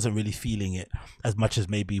that he wasn't really feeling it as much as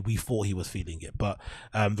maybe we thought he was feeling it. But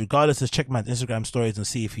regardless, let's check my Instagram stories and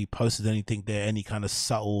see if he posted anything there, any kind of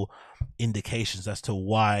subtle indications as to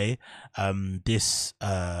why this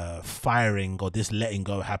firing or this letting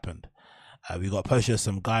go happened. We got a picture of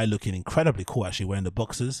some guy looking incredibly cool, actually, wearing the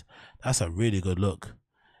boxers. That's a really good look.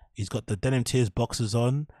 He's got the Denim Tears boxers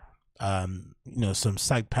on, you know, some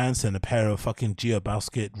sag pants and a pair of fucking Geo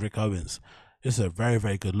Basket Rick Owens. This is a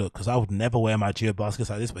very good look, because I would never wear my Geo Baskets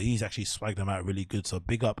like this, but he's actually swagged them out really good. So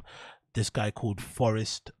big up this guy called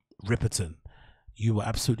Forrest Ripperton. You were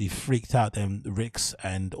absolutely freaked out, them Ricks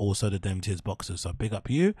and also the Denim Tears boxers. So big up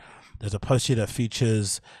you. There's a post here that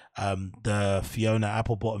features the Fiona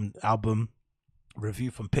Applebottom album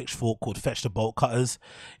review from Pitchfork called Fetch the Bolt Cutters.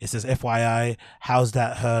 It says, FYI, how's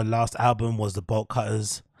that her last album was the Bolt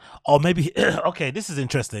Cutters? Or maybe, okay, this is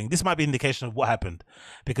interesting. This might be an indication of what happened,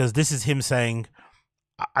 because this is him saying,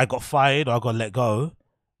 I got fired or I got let go,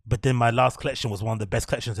 but then my last collection was one of the best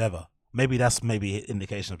collections ever. Maybe that's an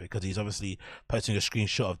indication of it, because he's obviously posting a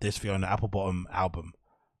screenshot of this Fiona Applebottom album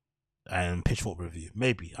and Pitchfork review.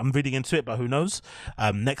 Maybe I'm reading into it, but who knows.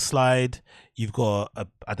 Next slide, you've got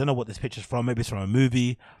I don't know what this picture's from. Maybe it's from a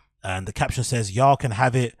movie, and the caption says, y'all can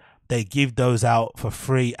have it, they give those out for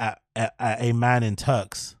free at a man in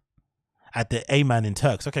Turks. At the A Man in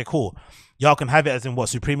Turks. Okay, cool. Y'all can have it as in what,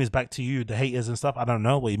 Supreme is back to you, the haters and stuff. I don't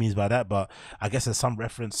know what he means by that, but I guess there's some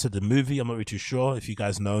reference to the movie. I'm not really too sure. If you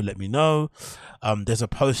guys know, let me know. There's a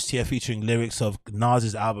post here featuring lyrics of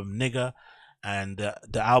Nas's album Nigga, and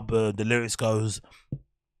the lyrics goes,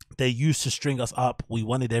 they used to string us up, we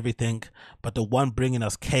wanted everything, but the one bringing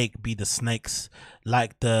us cake be the snakes,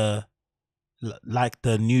 like the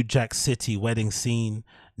New Jack City wedding scene.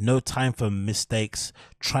 No time for mistakes,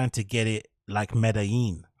 trying to get it like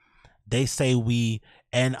Medellin. They say we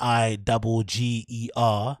NIGGER,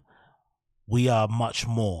 we are much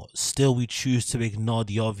more. Still we choose to ignore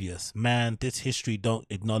the obvious. Man, this history don't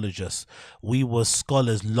acknowledge us. We were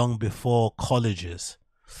scholars long before colleges.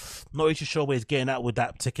 Not really sure where he's getting at with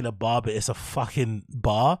that particular bar, but it's a fucking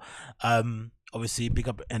bar. Obviously, big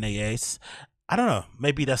up NAS. I don't know.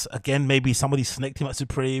 Maybe that's, again, maybe somebody snaked him at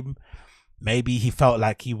Supreme. Maybe he felt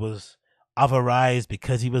like he was otherized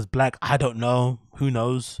because he was black. I don't know. Who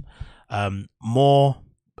knows? More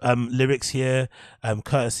lyrics here,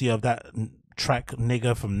 courtesy of that track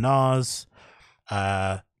Nigga from Nas.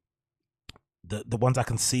 The ones I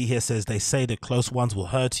can see here says, they say the close ones will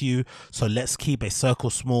hurt you, so let's keep a circle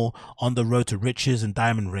small on the road to riches and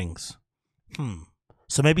diamond rings.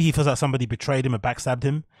 So maybe he feels like somebody betrayed him and backstabbed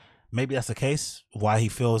him. Maybe that's the case, why he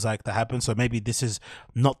feels like that happened. So maybe this is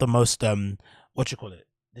not the most,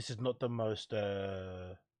 this is not the most,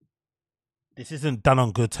 this isn't done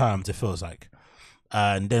on good terms, it feels like.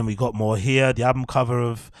 And then we got more here. The album cover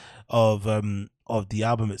of the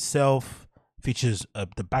album itself features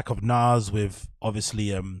the back of Nas with,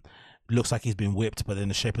 obviously, looks like he's been whipped, but in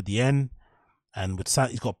the shape of the N. And with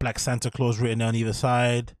he's got Black Santa Claus written on either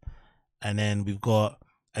side. And then we've got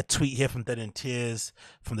a tweet here from Dead in Tears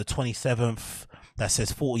from the 27th that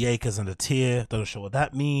says 40 acres and a tear. Don't know what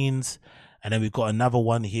that means. And then we've got another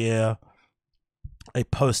one here, a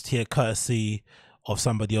post here courtesy of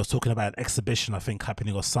somebody else talking about an exhibition, I think,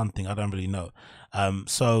 happening or something. I don't really know.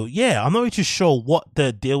 So yeah, I'm not really too sure what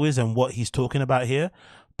the deal is and what he's talking about here,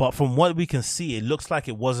 but from what we can see, it looks like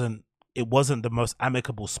it wasn't the most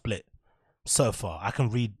amicable split so far. I can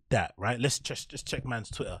read that, right? Let's just check man's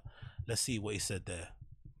Twitter. Let's see what he said there.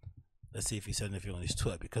 Let's see if he said anything on his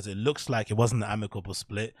Twitter, because it looks like it wasn't an amicable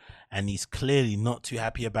split and he's clearly not too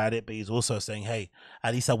happy about it. But he's also saying, hey,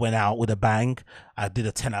 at least I went out with a bang. I did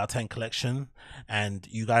a 10 out of 10 collection and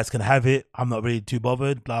you guys can have it. I'm not really too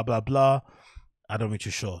bothered, blah, blah, blah. I don't really too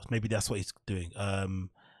sure. Maybe that's what he's doing.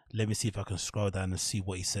 Let me see if I can scroll down and see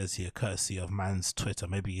what he says here, courtesy of man's Twitter.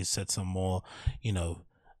 Maybe he said some more, you know,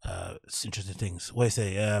 interesting things. What do you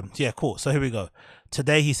say? Yeah, cool. So here we go.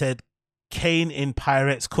 Today he said, Kane in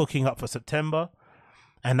Pirates cooking up for September.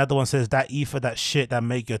 Another one says, that ether, that shit that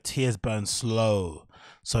make your tears burn slow.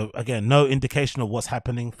 So again, no indication of what's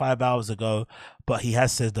happening 5 hours ago, but he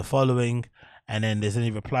has said the following. And then there's any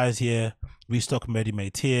replies here. Restock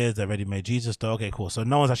ready-made tears, they ready-made Jesus though. Okay, cool. So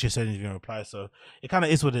no one's actually said anything in reply. So it kind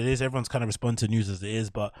of is what it is. Everyone's kind of responding to news as it is.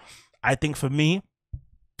 But I think for me,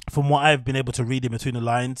 from what I've been able to read in between the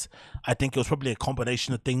lines, I think it was probably a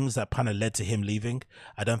combination of things that kind of led to him leaving.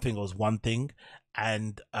 I don't think it was one thing.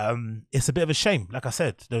 And it's a bit of a shame. Like I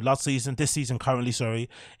said, this season currently, sorry,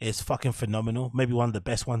 is fucking phenomenal. Maybe one of the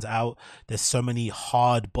best ones out. There's so many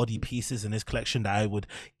hard body pieces in this collection that I would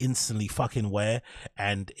instantly fucking wear.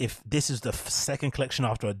 And if this is the second collection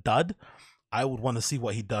after a dud, I would want to see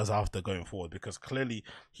what he does after going forward, because clearly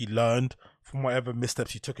he learned from whatever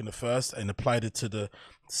missteps he took in the first and applied it to the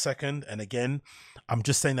second. And again, I'm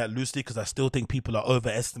just saying that loosely because I still think people are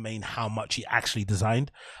overestimating how much he actually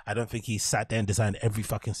designed. I don't think he sat there and designed every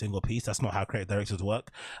fucking single piece. That's not how creative directors work.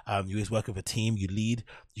 You always work with a team, you lead,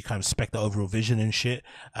 you kind of respect the overall vision and shit.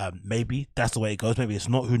 Maybe that's the way it goes. Maybe it's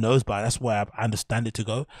not, who knows, but that's where I understand it to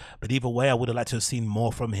go. But either way, I would have liked to have seen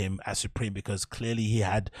more from him at Supreme, because clearly he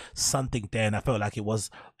had something there, and I felt like it was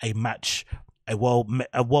a match,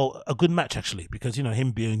 a good match actually, because, you know,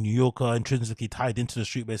 him being a New Yorker, intrinsically tied into the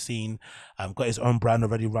streetwear scene, got his own brand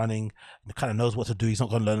already running, kind of knows what to do. He's not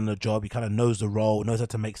going to learn on the job. He kind of knows the role, knows how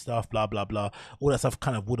to make stuff, blah blah blah. All that stuff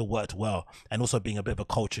kind of would have worked well. And also being a bit of a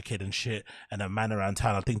culture kid and shit, and a man around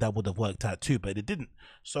town, I think that would have worked out too, but it didn't.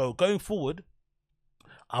 So going forward,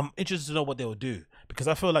 I'm interested to know what they will do, because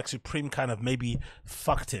I feel like Supreme kind of maybe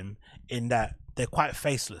fucked him in that they're quite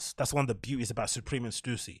faceless. That's one of the beauties about Supreme and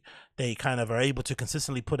Stussy. They kind of are able to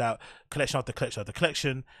consistently put out collection after collection after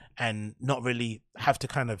collection and not really have to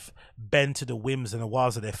kind of bend to the whims and the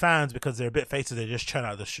wiles of their fans, because they're a bit faceless. They just churn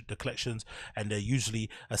out the collections, and they're usually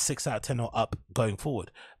a 6 out of 10 or up going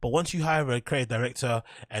forward. But once you hire a creative director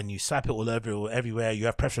and you slap it all over everywhere, you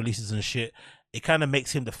have press releases and shit, it kind of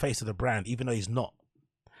makes him the face of the brand, even though he's not.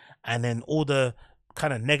 And then all the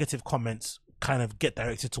kind of negative comments kind of get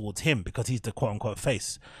directed towards him because he's the quote unquote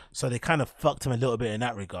face. So they kind of fucked him a little bit in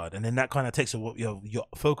that regard. And then that kind of takes your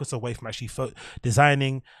focus away from actually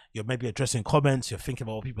designing. You're maybe addressing comments. You're thinking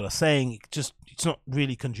about what people are saying. It's not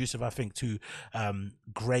really conducive, I think, to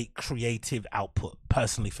great creative output,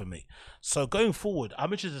 personally, for me. So going forward,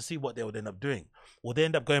 I'm interested to see what they would end up doing. Will they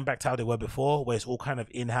end up going back to how they were before, where it's all kind of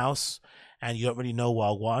in-house and you don't really know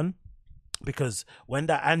one? Because when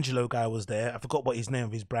that Angelo guy was there, I forgot what his name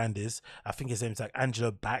of his brand is. I think his name is like Angelo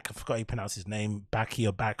Back. I forgot how you pronounce his name, Backy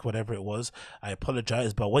or Back, whatever it was. I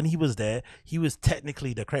apologize. But when he was there, he was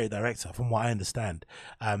technically the creative director, from what I understand.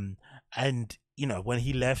 And you know, when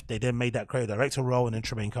he left, they then made that creative director role, and then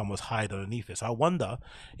Tremaine was hired underneath it. So I wonder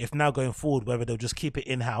if now going forward, whether they'll just keep it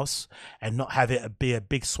in-house and not have it be a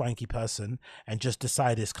big swanky person, and just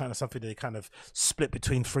decide it's kind of something that they kind of split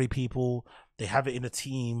between 3 people. They have it in a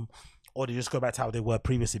team, or they just go back to how they were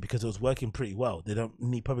previously because it was working pretty well. They don't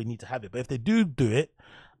probably need to have it. But if they do it,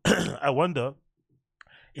 I wonder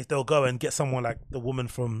if they'll go and get someone like the woman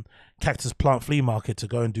from Cactus Plant Flea Market to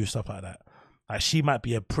go and do stuff like that. Like, she might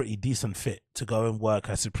be a pretty decent fit to go and work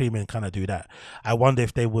at Supreme and kind of do that. I wonder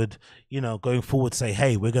if they would, you know, going forward say,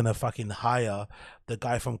 hey, we're going to fucking hire the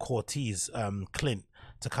guy from Cortez, Clint,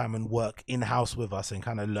 to come and work in-house with us and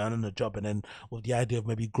kind of learn on the job, and then with the idea of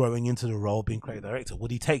maybe growing into the role, being creative director.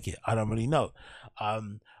 Would he take it? I don't really know.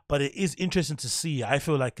 But it is interesting to see. I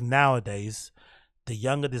feel like nowadays, the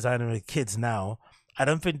younger designer kids now, I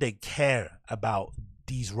don't think they care about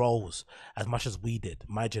these roles as much as we did,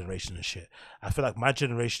 my generation and shit. I feel like my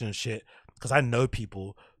generation and shit, because I know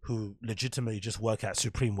people who legitimately just work at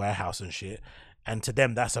Supreme Warehouse and shit, and to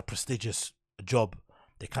them that's a prestigious job.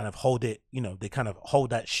 They kind of hold it, you know, they kind of hold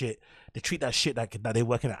that shit. They treat that shit like that they're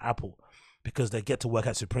working at Apple because they get to work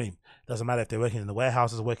at Supreme. Doesn't matter if they're working in the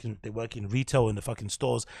warehouses, they work in retail, in the fucking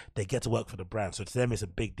stores, they get to work for the brand. So to them, it's a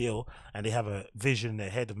big deal. And they have a vision in their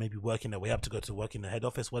head of maybe working their way up to go to work in the head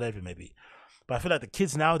office, whatever it may be. But I feel like the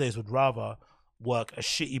kids nowadays would rather work a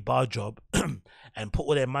shitty bar job and put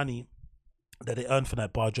all their money that they earn from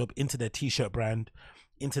that bar job into their t-shirt brand,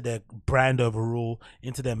 into their brand overall,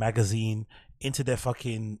 into their magazine, into their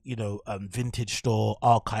fucking, you know, vintage store,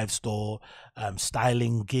 archive store,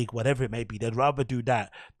 styling gig, whatever it may be. They'd rather do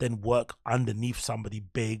that than work underneath somebody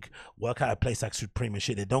big, work at a place like Supreme and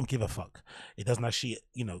shit. They don't give a fuck. It doesn't actually,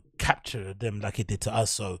 you know, capture them like it did to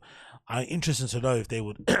us. So I'm interested to know if they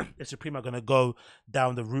would, if Supreme are going to go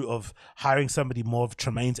down the route of hiring somebody more of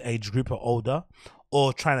Tremaine's age group or older,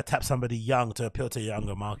 or trying to tap somebody young to appeal to a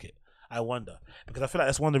younger market. I wonder, because I feel like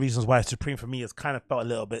that's one of the reasons why Supreme for me has kind of felt a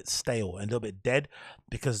little bit stale and a little bit dead,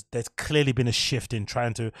 because there's clearly been a shift in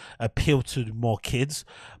trying to appeal to more kids,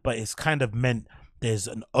 but it's kind of meant there's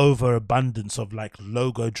an overabundance of like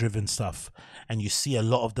logo driven stuff, and you see a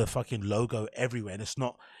lot of the fucking logo everywhere, and it's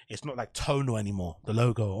not like tonal anymore. The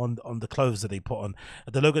logo on the clothes that they put on,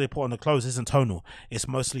 the logo they put on the clothes isn't tonal. It's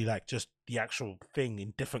mostly like just the actual thing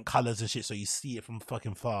in different colors and shit, so you see it from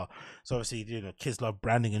fucking far. So obviously, you know, kids love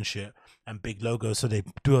branding and shit and big logos, so they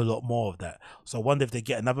do a lot more of that. So I wonder if they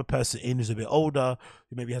get another person in who's a bit older,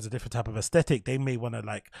 who maybe has a different type of aesthetic, they may want to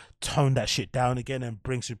like tone that shit down again and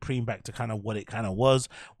bring Supreme back to kind of what it kind of was,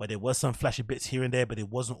 where there was some flashy bits here and there, but it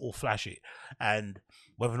wasn't all flashy. And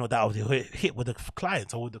whether or not that would hit with the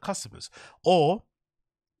clients or with the customers, or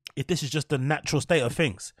if this is just the natural state of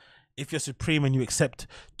things. If you're Supreme and you accept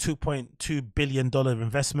 $2.2 billion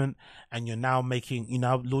investment, and you're now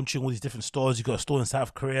launching all these different stores, you got a store in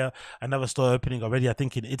South Korea, another store opening already, I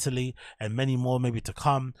think in Italy, and many more maybe to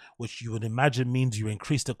come, which you would imagine means you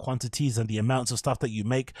increase the quantities and the amounts of stuff that you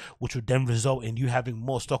make, which would then result in you having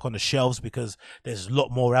more stock on the shelves because there's a lot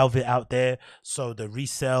more of it out there. So the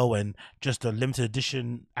resale and just the limited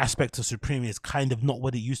edition aspect of Supreme is kind of not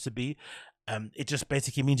what it used to be. It just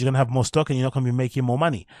basically means you're going to have more stock and you're not going to be making more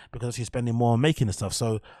money because you're spending more on making the stuff.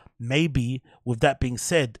 So maybe with that being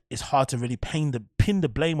said, it's hard to really pin the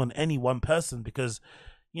blame on any one person, because,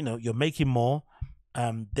 you know, you're making more.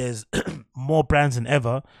 There's more brands than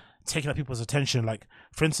ever taking up people's attention. Like,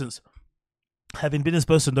 for instance, having been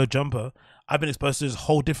exposed to No Jumper, I've been exposed to this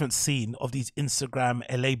whole different scene of these Instagram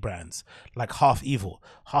LA brands like Half Evil.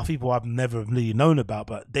 Half Evil I've never really known about,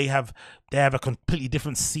 but they have a completely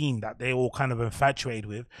different scene that they all kind of infatuated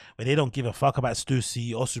with, where they don't give a fuck about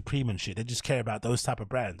Stussy or Supreme and shit. They just care about those type of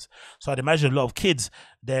brands. So I'd imagine a lot of kids,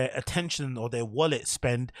 their attention or their wallet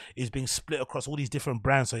spend is being split across all these different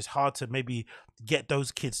brands. So it's hard to maybe get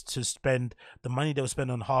those kids to spend the money they'll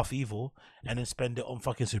spend on Half Evil and then spend it on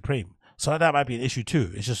fucking Supreme. So that might be an issue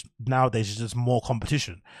too. It's just nowadays it's just more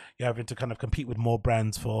competition. You're having to kind of compete with more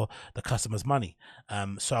brands for the customer's money.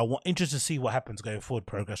 So I want interested to see what happens going forward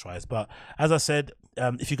progress wise. But as I said,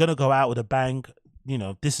 if you're gonna go out with a bang, you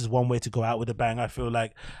know, this is one way to go out with a bang. I feel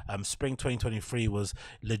like spring 2023 was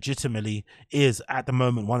legitimately is at the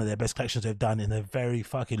moment one of their best collections they've done in a very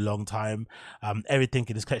fucking long time. Everything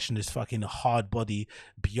in this collection is fucking hard body,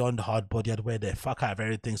 beyond hard body. I'd wear the fuck out of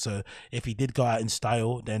everything. So if he did go out in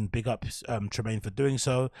style, then big up Tremaine for doing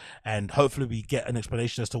so, and hopefully we get an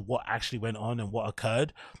explanation as to what actually went on and what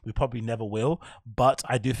occurred. We probably never will, but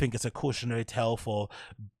I do think it's a cautionary tale for,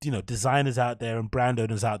 you know, designers out there and brand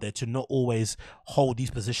owners out there to not always hold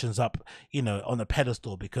these positions up, you know, on a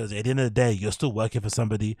pedestal, because at the end of the day you're still working for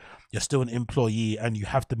somebody, you're still an employee, and you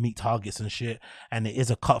have to meet targets and shit, and it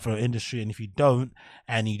is a cutthroat industry, and if you don't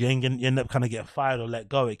and you end up kind of get fired or let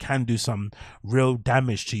go, it can do some real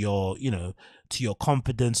damage to your, you know, to your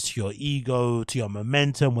confidence, to your ego, to your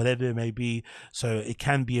momentum, whatever it may be. So it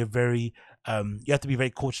can be a very you have to be very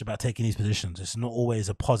cautious about taking these positions. It's not always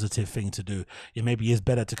a positive thing to do. It maybe is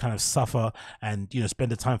better to kind of suffer and, you know,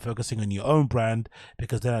 spend the time focusing on your own brand,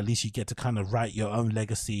 because then at least you get to kind of write your own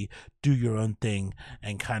legacy, do your own thing,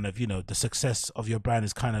 and kind of, you know, the success of your brand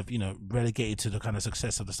is kind of, you know, relegated to the kind of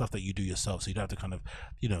success of the stuff that you do yourself. So you don't have to kind of,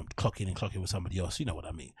 you know, clock in and clock in with somebody else. You know what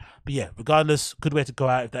I mean? But yeah, regardless, good way to go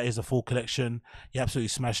out if that is a full collection. You absolutely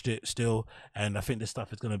smashed it still, and I think this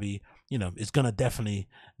stuff is going to be, you know, it's going to definitely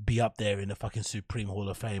be up there in the fucking Supreme Hall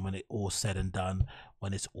of Fame when it's all said and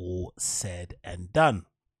done.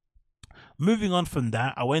 Moving on from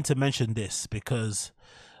that, I wanted to mention this because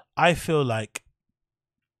I feel like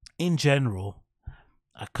in general,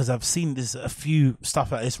 because I've seen this, a few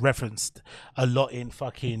stuff like this referenced a lot in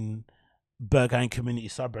fucking Berghain community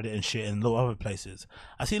subreddit and shit, and a lot of other places.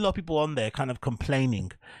 I see a lot of people on there kind of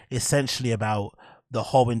complaining essentially about the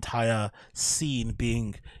whole entire scene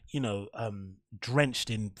being, you know, drenched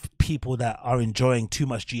in people that are enjoying too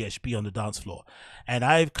much GHB on the dance floor. And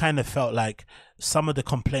I've kind of felt like some of the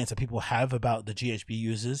complaints that people have about the GHB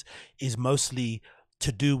users is mostly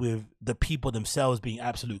to do with the people themselves being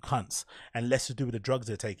absolute cunts, and less to do with the drugs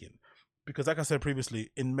they're taking. Because like I said previously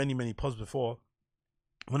in many pods before,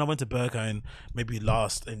 when I went to Berghain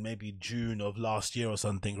maybe June of last year or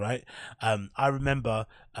something, right? I remember,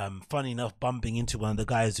 funny enough, bumping into one of the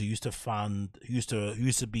guys who used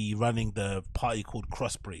to be running the party called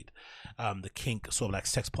Crossbreed, the kink sort of like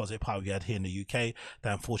sex positive party we had here in the UK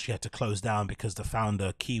that unfortunately had to close down because the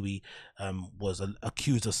founder Kiwi was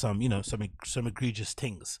accused of some, you know, some egregious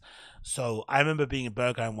things. So I remember being in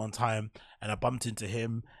Berghain one time and I bumped into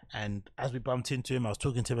him, and as we bumped into him I was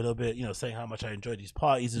talking to him a little bit, you know, saying how much I enjoyed these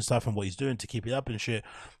parties and stuff and what he's doing to keep it up and shit.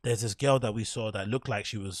 There's this girl that we saw that looked like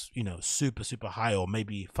she was, you know, super high or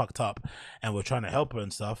maybe fucked up, and we're trying to help her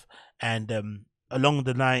and stuff. And along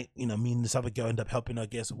the night, you know, me and this other girl ended up helping her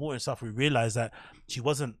get some water and stuff. We realized that she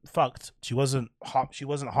wasn't fucked, she wasn't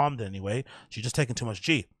harmed in any way, she just taken too much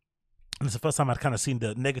G. And it's the first time I'd kind of seen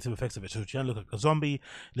the negative effects of it. So she looked like a zombie,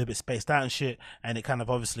 a little bit spaced out and shit. And it kind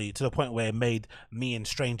of obviously to the point where it made me and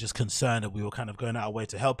strangers concerned that we were kind of going out of our way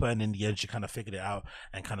to help her. And in the end, she kind of figured it out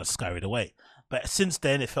and kind of scurried away. But since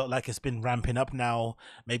then, it felt like it's been ramping up now.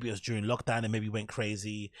 Maybe it was during lockdown and maybe went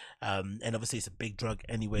crazy. And obviously it's a big drug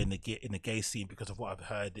anyway in the gay scene, because of what I've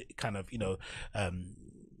heard. It kind of, you know,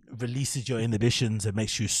 releases your inhibitions and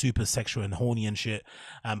makes you super sexual and horny and shit,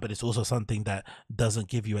 but it's also something that doesn't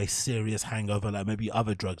give you a serious hangover like maybe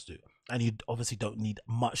other drugs do, and you obviously don't need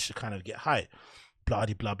much to kind of get high, blah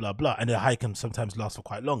blah blah blah, and the high can sometimes last for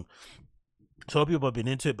quite long. So a lot of people have been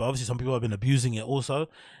into it, but obviously some people have been abusing it also,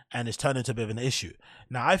 and it's turned into a bit of an issue.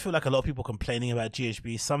 Now I feel like a lot of people complaining about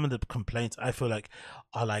GHB, some of the complaints I feel like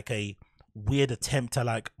are like a weird attempt at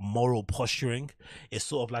like moral posturing. It's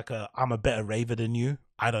sort of like a I'm a better raver than you,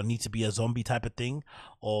 I don't need to be a zombie type of thing.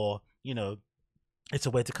 Or, you know, it's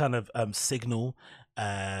a way to kind of signal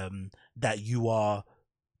that you are,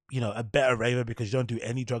 you know, a better raver because you don't do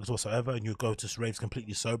any drugs whatsoever and you go to raves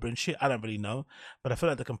completely sober and shit. I don't really know, but I feel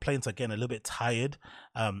like the complaints are getting a little bit tired.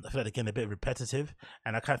 I feel like they're getting a bit repetitive,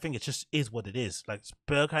 and I kind of think it just is what it is. Like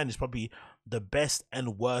Berghain is probably the best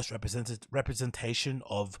and worst representation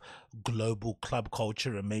of global club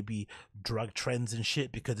culture and maybe drug trends and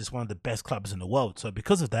shit, because it's one of the best clubs in the world. So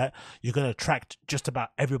because of that, you're going to attract just about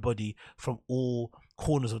everybody from all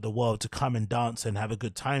corners of the world to come and dance and have a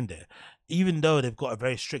good time there. Even though they've got a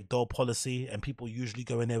very strict door policy and people usually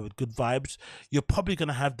go in there with good vibes, you're probably going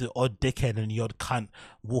to have the odd dickhead and the odd cunt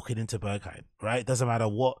walking into Berghain, right? It doesn't matter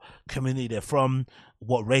what community they're from,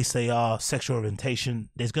 what race they are, sexual orientation,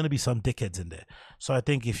 there's going to be some dickheads in there. So I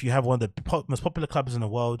think if you have one of the most popular clubs in the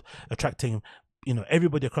world attracting you know,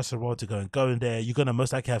 everybody across the world to go in there. You're gonna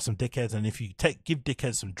most likely have some dickheads, and if you give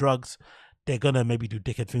dickheads some drugs, they're gonna maybe do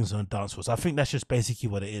dickhead things on the dance floor. So I think that's just basically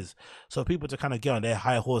what it is. So people to kind of get on their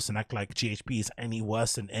high horse and act like GHB is any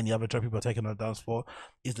worse than any other drug people are taking on the dance floor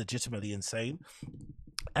is legitimately insane.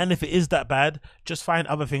 And if it is that bad, just find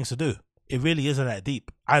other things to do. It really isn't that deep.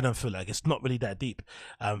 I don't feel like it's not really that deep.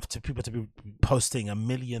 To people to be posting a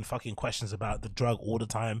million fucking questions about the drug all the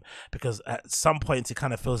time, because at some points it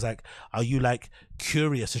kind of feels like, are you like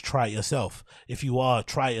curious to try it yourself? If you are,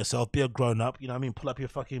 try it yourself. Be a grown up. You know what I mean? Pull up your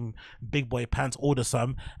fucking big boy pants, order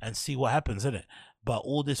some, and see what happens, innit? But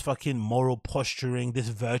all this fucking moral posturing, this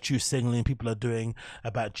virtue signaling people are doing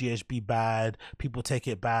about GHB bad, people take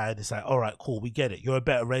it bad. It's like, all right, cool, we get it. You're a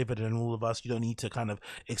better raver than all of us. You don't need to kind of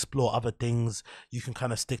explore other things. You can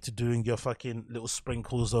kind of stick to doing your fucking little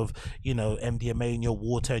sprinkles of, you know, MDMA in your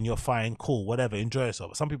water and you're fine, cool, whatever, enjoy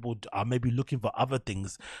yourself. Some people are maybe looking for other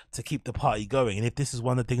things to keep the party going. And if this is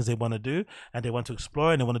one of the things they want to do and they want to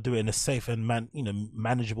explore and they want to do it in a safe and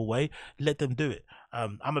manageable way, let them do it.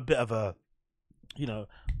 I'm a bit of a, you know,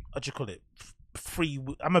 what do you call it,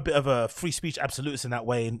 I'm a bit of a free speech absolutist in that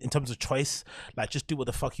way, in terms of choice. Like, just do what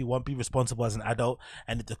the fuck you want, be responsible as an adult,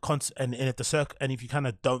 and if you kind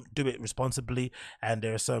of don't do it responsibly and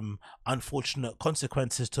there are some unfortunate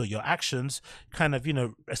consequences to your actions, kind of, you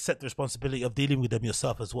know, accept the responsibility of dealing with them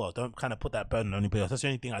yourself as well. Don't kind of put that burden on anybody else. That's the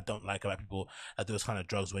only thing I don't like about people that do those kind of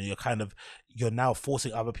drugs, when you're now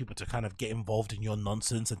forcing other people to kind of get involved in your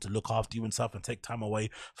nonsense and to look after you and stuff and take time away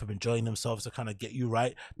from enjoying themselves to kind of get you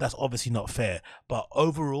right. That's obviously not fair. But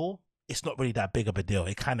overall, it's not really that big of a deal.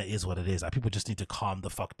 It kind of is what it is. Like, people just need to calm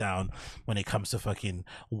the fuck down when it comes to fucking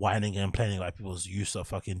whining and complaining about people's use of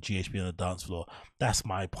fucking GHB on the dance floor. That's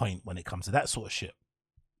my point when it comes to that sort of shit.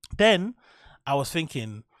 Then I was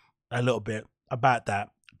thinking a little bit about that,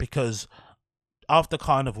 because after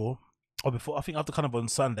Carnival, or before, I think after Carnival on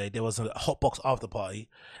Sunday, there was a Hotbox after party,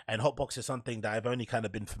 and Hotbox is something that I've only kind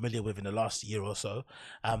of been familiar with in the last year or so.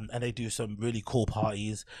 And they do some really cool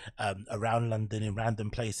parties around London in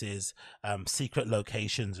random places, secret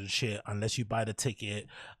locations and shit. Unless you buy the ticket,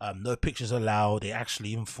 no pictures allowed. They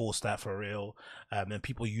actually enforce that for real, and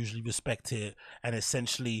people usually respect it. And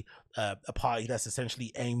essentially, a party that's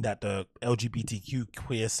essentially aimed at the LGBTQ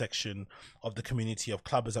queer section of the community of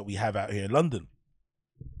clubbers that we have out here in London.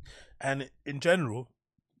 And in general,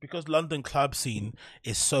 because London club scene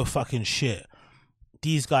is so fucking shit,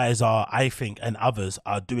 these guys are, I think, and others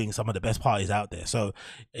are doing some of the best parties out there. So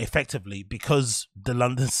effectively, because the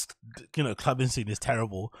London, clubbing scene is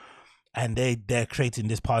terrible, and they're creating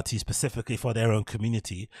this party specifically for their own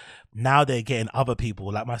community, now they're getting other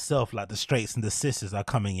people like myself, like the straights and the sisters, are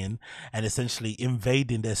coming in and essentially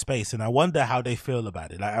invading their space. And I wonder how they feel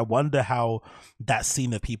about it. Like, I wonder how that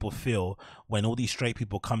scene of people feel when all these straight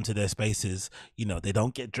people come to their spaces. You know, they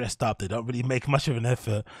don't get dressed up, they don't really make much of an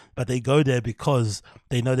effort, but they go there because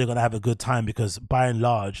they know they're going to have a good time, because by and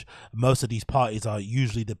large, most of these parties are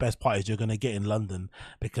usually the best parties you're going to get in London.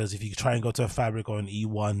 Because if you try and go to a Fabric or an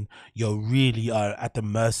E1, you really are at the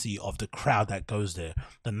mercy of the crowd that goes there.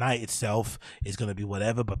 The night itself is going to be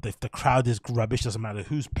whatever, but if the crowd is rubbish, doesn't matter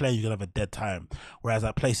who's playing, you're going to have a dead time. Whereas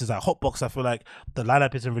at places like Hotbox, I feel like the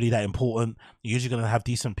lineup isn't really that important. You're usually going to have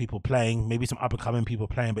decent people playing, maybe some up and coming people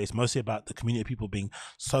playing, but it's mostly about the community of people being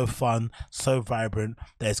so fun, so vibrant,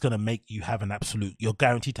 that it's going to make you have an absolute, you're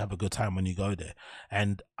guaranteed to have a good time when you go there.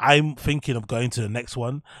 And I'm thinking of going to the next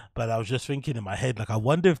one, but I was just thinking in my head, like, I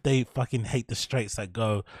wonder if they fucking hate the straights that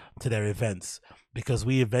go to their events, because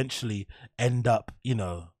we eventually end up, you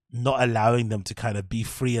know, not allowing them to kind of be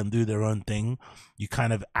free and do their own thing. You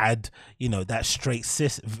kind of add, you know, that straight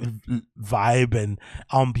cis vibe and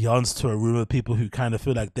ambiance to a room of people who kind of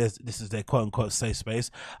feel like this is their quote unquote safe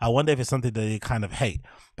space. I wonder if it's something that they kind of hate.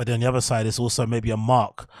 But on the other side, it's also maybe a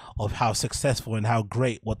mark of how successful and how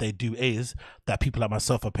great what they do is, that people like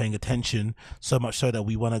myself are paying attention, so much so that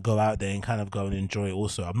we want to go out there and kind of go and enjoy it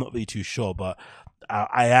also. I'm not really too sure, but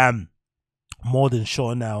I am more than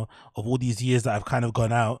sure now, of all these years that I've kind of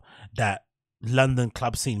gone out, that London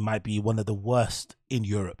club scene might be one of the worst in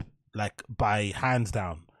Europe, like by hands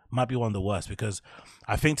down, might be one of the worst. Because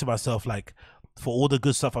I think to myself, like, for all the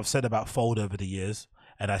good stuff I've said about Fold over the years,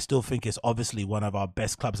 and I still think it's obviously one of our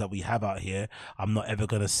best clubs that we have out here, I'm not ever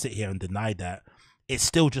going to sit here and deny that, it's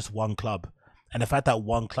still just one club. And the fact that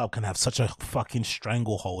one club can have such a fucking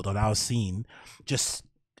stranglehold on our scene, just,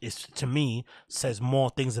 it's, to me, says more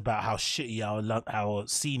things about how shitty our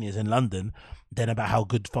scene is in London than about how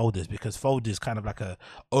good Fold is. Because Fold is kind of like a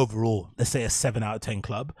overall, let's say, a 7 out of 10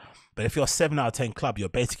 club, but But if you're a 7 out of 10 club, you're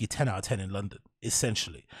basically 10 out of 10 in London,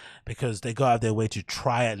 essentially, because they go out of their way to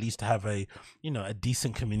try at least to have a, you know, a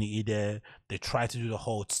decent community there. They try to do the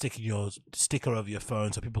whole sticking your sticker over your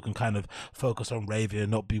phone so people can kind of focus on raving and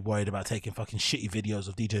not be worried about taking fucking shitty videos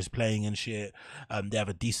of DJs playing and shit. They have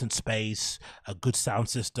a decent space, a good sound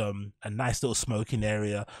system, a nice little smoking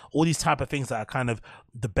area, all these type of things that are kind of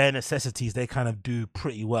the bare necessities. They kind of do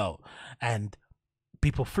pretty well, and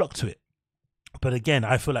people flock to it. But again,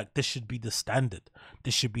 I feel like this should be the standard.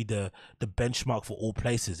 This should be the benchmark for all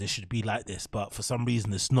places. It should be like this. But for some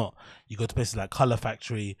reason, it's not. You go to places like Color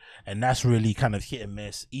Factory, and that's really kind of hit and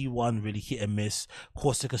miss. E1 really hit and miss.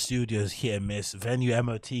 Corsica Studios hit and miss. Venue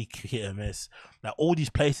MOT hit and miss. Now, all these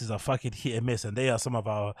places are fucking hit and miss, and they are some of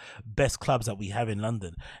our best clubs that we have in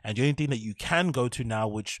London. And the only thing that you can go to now,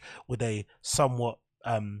 which with a somewhat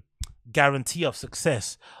guarantee of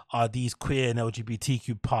success, are these queer and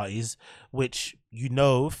LGBTQ parties, which, you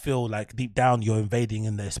know, feel like deep down you're invading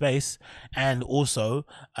in their space. And also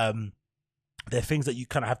they're things that you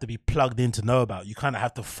kind of have to be plugged in to know about. You kind of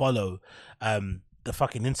have to follow the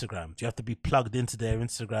fucking Instagram. You have to be plugged into their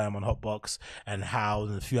Instagram on Hotbox and Howl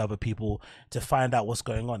and a few other people to find out what's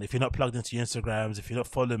going on. If you're not plugged into your Instagrams, if you're not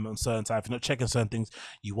following them on certain time, if you're not checking certain things,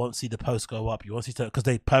 you won't see the posts go up. You won't see, because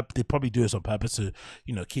they probably do this on purpose to,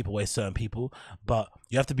 you know, keep away certain people. But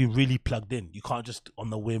you have to be really plugged in. You can't just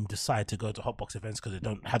on the whim decide to go to Hotbox events, because they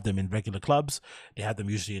don't have them in regular clubs. They have them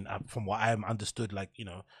usually in, from what I am understood, like, you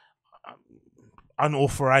know,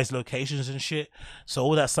 unauthorized locations and shit. So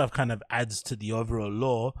all that stuff kind of adds to the overall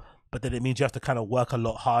law, but then it means you have to kind of work a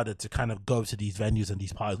lot harder to kind of go to these venues and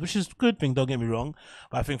these parties, which is a good thing, don't get me wrong.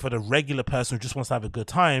 But I think for the regular person who just wants to have a good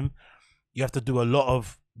time, you have to do a lot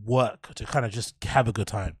of work to kind of just have a good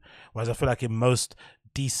time. Whereas I feel like in most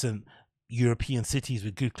decent European cities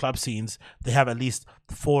with good club scenes, they have at least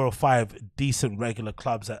 4 or 5 decent regular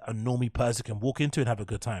clubs that a normie person can walk into and have a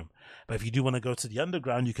good time. But if you do want to go to the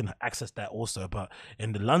underground, you can access that also. But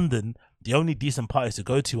in the London, the only decent parties to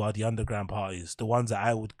go to are the underground parties, the ones that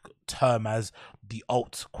I would term as the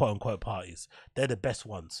alt quote-unquote parties. They're the best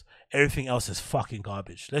ones. Everything else is fucking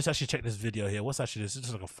garbage. Let's actually check this video here. What's actually this? It's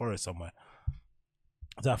just like a forest somewhere.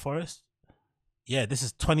 Is that a forest? Yeah, this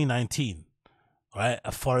is 2019. Right,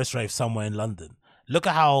 a forest rave somewhere in London. Look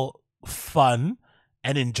at how fun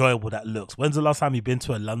and enjoyable that looks. When's the last time you've been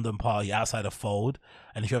to a London party outside of Fold,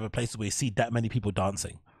 and if you have a place where you see that many people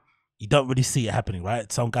dancing? You don't really see it happening,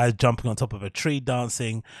 right? Some guys jumping on top of a tree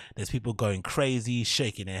dancing. There's people going crazy,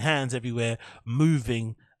 shaking their hands everywhere,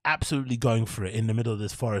 moving, absolutely going for it in the middle of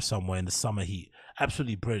this forest somewhere in the summer heat.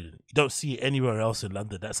 Absolutely brilliant. You don't see it anywhere else in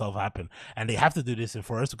London. That's all happen, and they have to do this in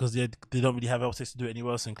forests because they don't really have else to do it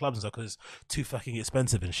anywhere else in clubs and stuff, because it's too fucking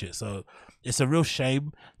expensive and shit. So it's a real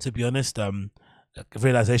shame, to be honest.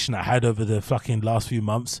 Realization I had over the fucking last few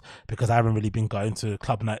months, because I haven't really been going to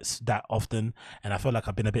club nights that often, and I feel like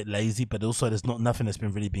I've been a bit lazy. But also, there's nothing that's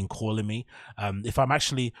been really been calling me. If I'm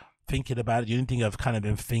actually thinking about it, the only thing I've kind of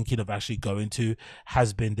been thinking of actually going to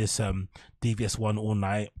has been this DVS1 all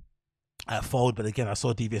night at Fold. But again, I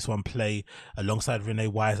saw DVS1 play alongside Renee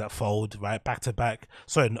Wise at Fold, right, back to back.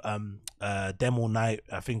 Sorry, them all night.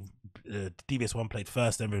 I think DVS1 played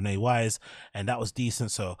first, then Renee Wise, and that was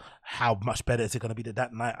decent. So how much better is it going to be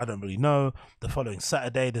that night? I don't really know. The following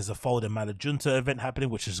Saturday, there's a Fold and Malajunta event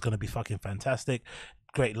happening, which is going to be fucking fantastic.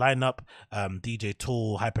 Great lineup. DJ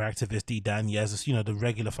Tool, Hyperactivist, D Dan, yes, you know, the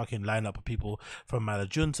regular fucking lineup of people from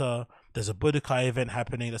Malajunta. There's a Budokai event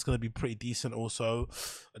happening that's going to be pretty decent also.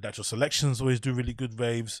 Natural Selections always do really good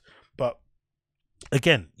raves. But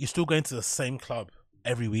again, you're still going to the same club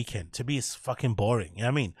every weekend. To me, it's fucking boring. You know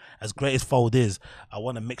what I mean? As great as Fold is, I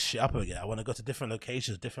want to mix shit up again. I want to go to different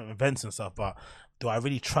locations, different events and stuff. But do I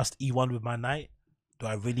really trust E1 with my night? Do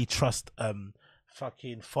I really trust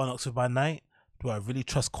fucking Phonox with my night? Do I really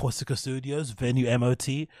trust Corsica Studios, Venue MOT?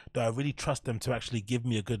 Do I really trust them to actually give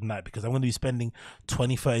me a good night? Because I'm going to be spending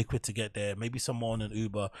 20, 30 quid to get there. Maybe some more on an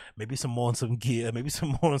Uber, maybe some more on some gear, maybe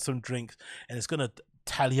some more on some drinks. And it's going to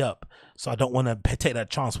tally up. So I don't want to take that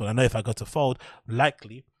chance when I know if I go to Fold,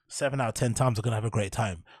 likely 7 out of 10 times I'm going to have a great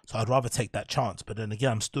time. So I'd rather take that chance. But then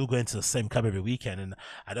again, I'm still going to the same club every weekend. And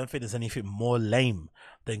I don't think there's anything more lame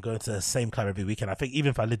than going to the same club every weekend. I think even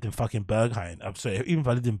if I lived in fucking even if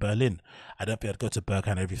I lived in Berlin, I don't think I'd go to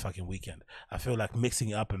Berghain every fucking weekend. I feel like mixing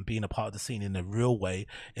it up and being a part of the scene in a real way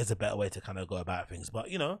is a better way to kind of go about things.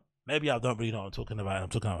 But, you know, maybe I don't really know what I'm talking about. I'm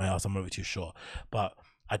talking about my house. I'm not really too sure. But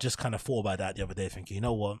I just kind of thought about that the other day, thinking, you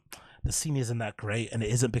know what, the scene isn't that great, and it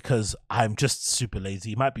isn't because I'm just super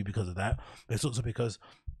lazy. It might be because of that, but it's also because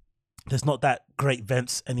there's not that great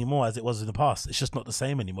events anymore as it was in the past. It's just not the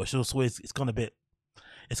same anymore. It's just always, it's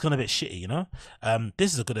it's gone a bit shitty, you know.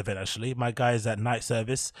 This is a good event actually. My guys at Night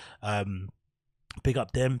Service, big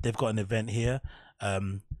up them. They've got an event here,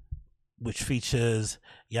 which features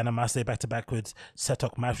Yanamase back to backwards,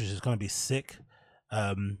 Setok Mash, which is going to be sick.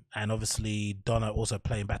 And obviously Donna also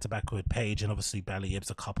playing back to back with Paige, and obviously Bally Ibs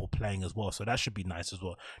a couple playing as well, so that should be nice as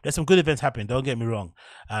well. There's some good events happening, don't get me wrong,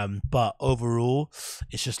 but overall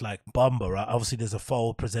it's just like Bumba, right? Obviously there's a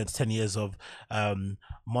Fold presents 10 years of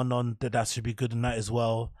Monon, that should be good tonight as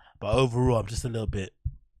well, but overall I'm just a little bit,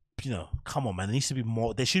 you know, come on man, there needs to be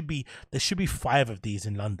more. There should be 5 of these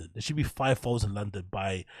in London. There should be 5 Folds in London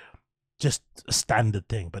by just a standard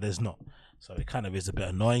thing, but there's not, so it kind of is a bit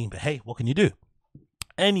annoying, but hey, what can you do?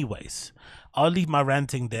 Anyways, I'll leave my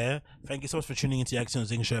ranting there. Thank you so much for tuning into the Agostinho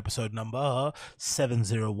Zinga Show episode number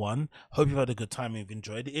 701. Hope you've had a good time and you've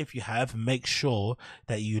enjoyed it. If you have, make sure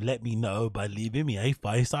that you let me know by leaving me a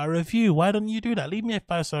 5-star review. Why don't you do that? Leave me a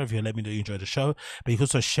 5-star review and let me know you enjoyed the show. But you can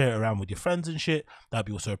also share it around with your friends and shit. That'd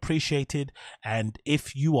be also appreciated. And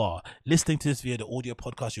if you are listening to this via the audio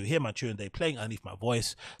podcast, you'll hear my tune they playing underneath my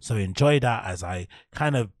voice. So enjoy that as I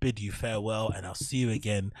kind of bid you farewell, and I'll see you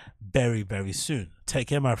again very, very soon. Take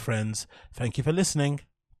care, my friends. Thank you for listening.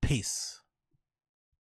 Peace.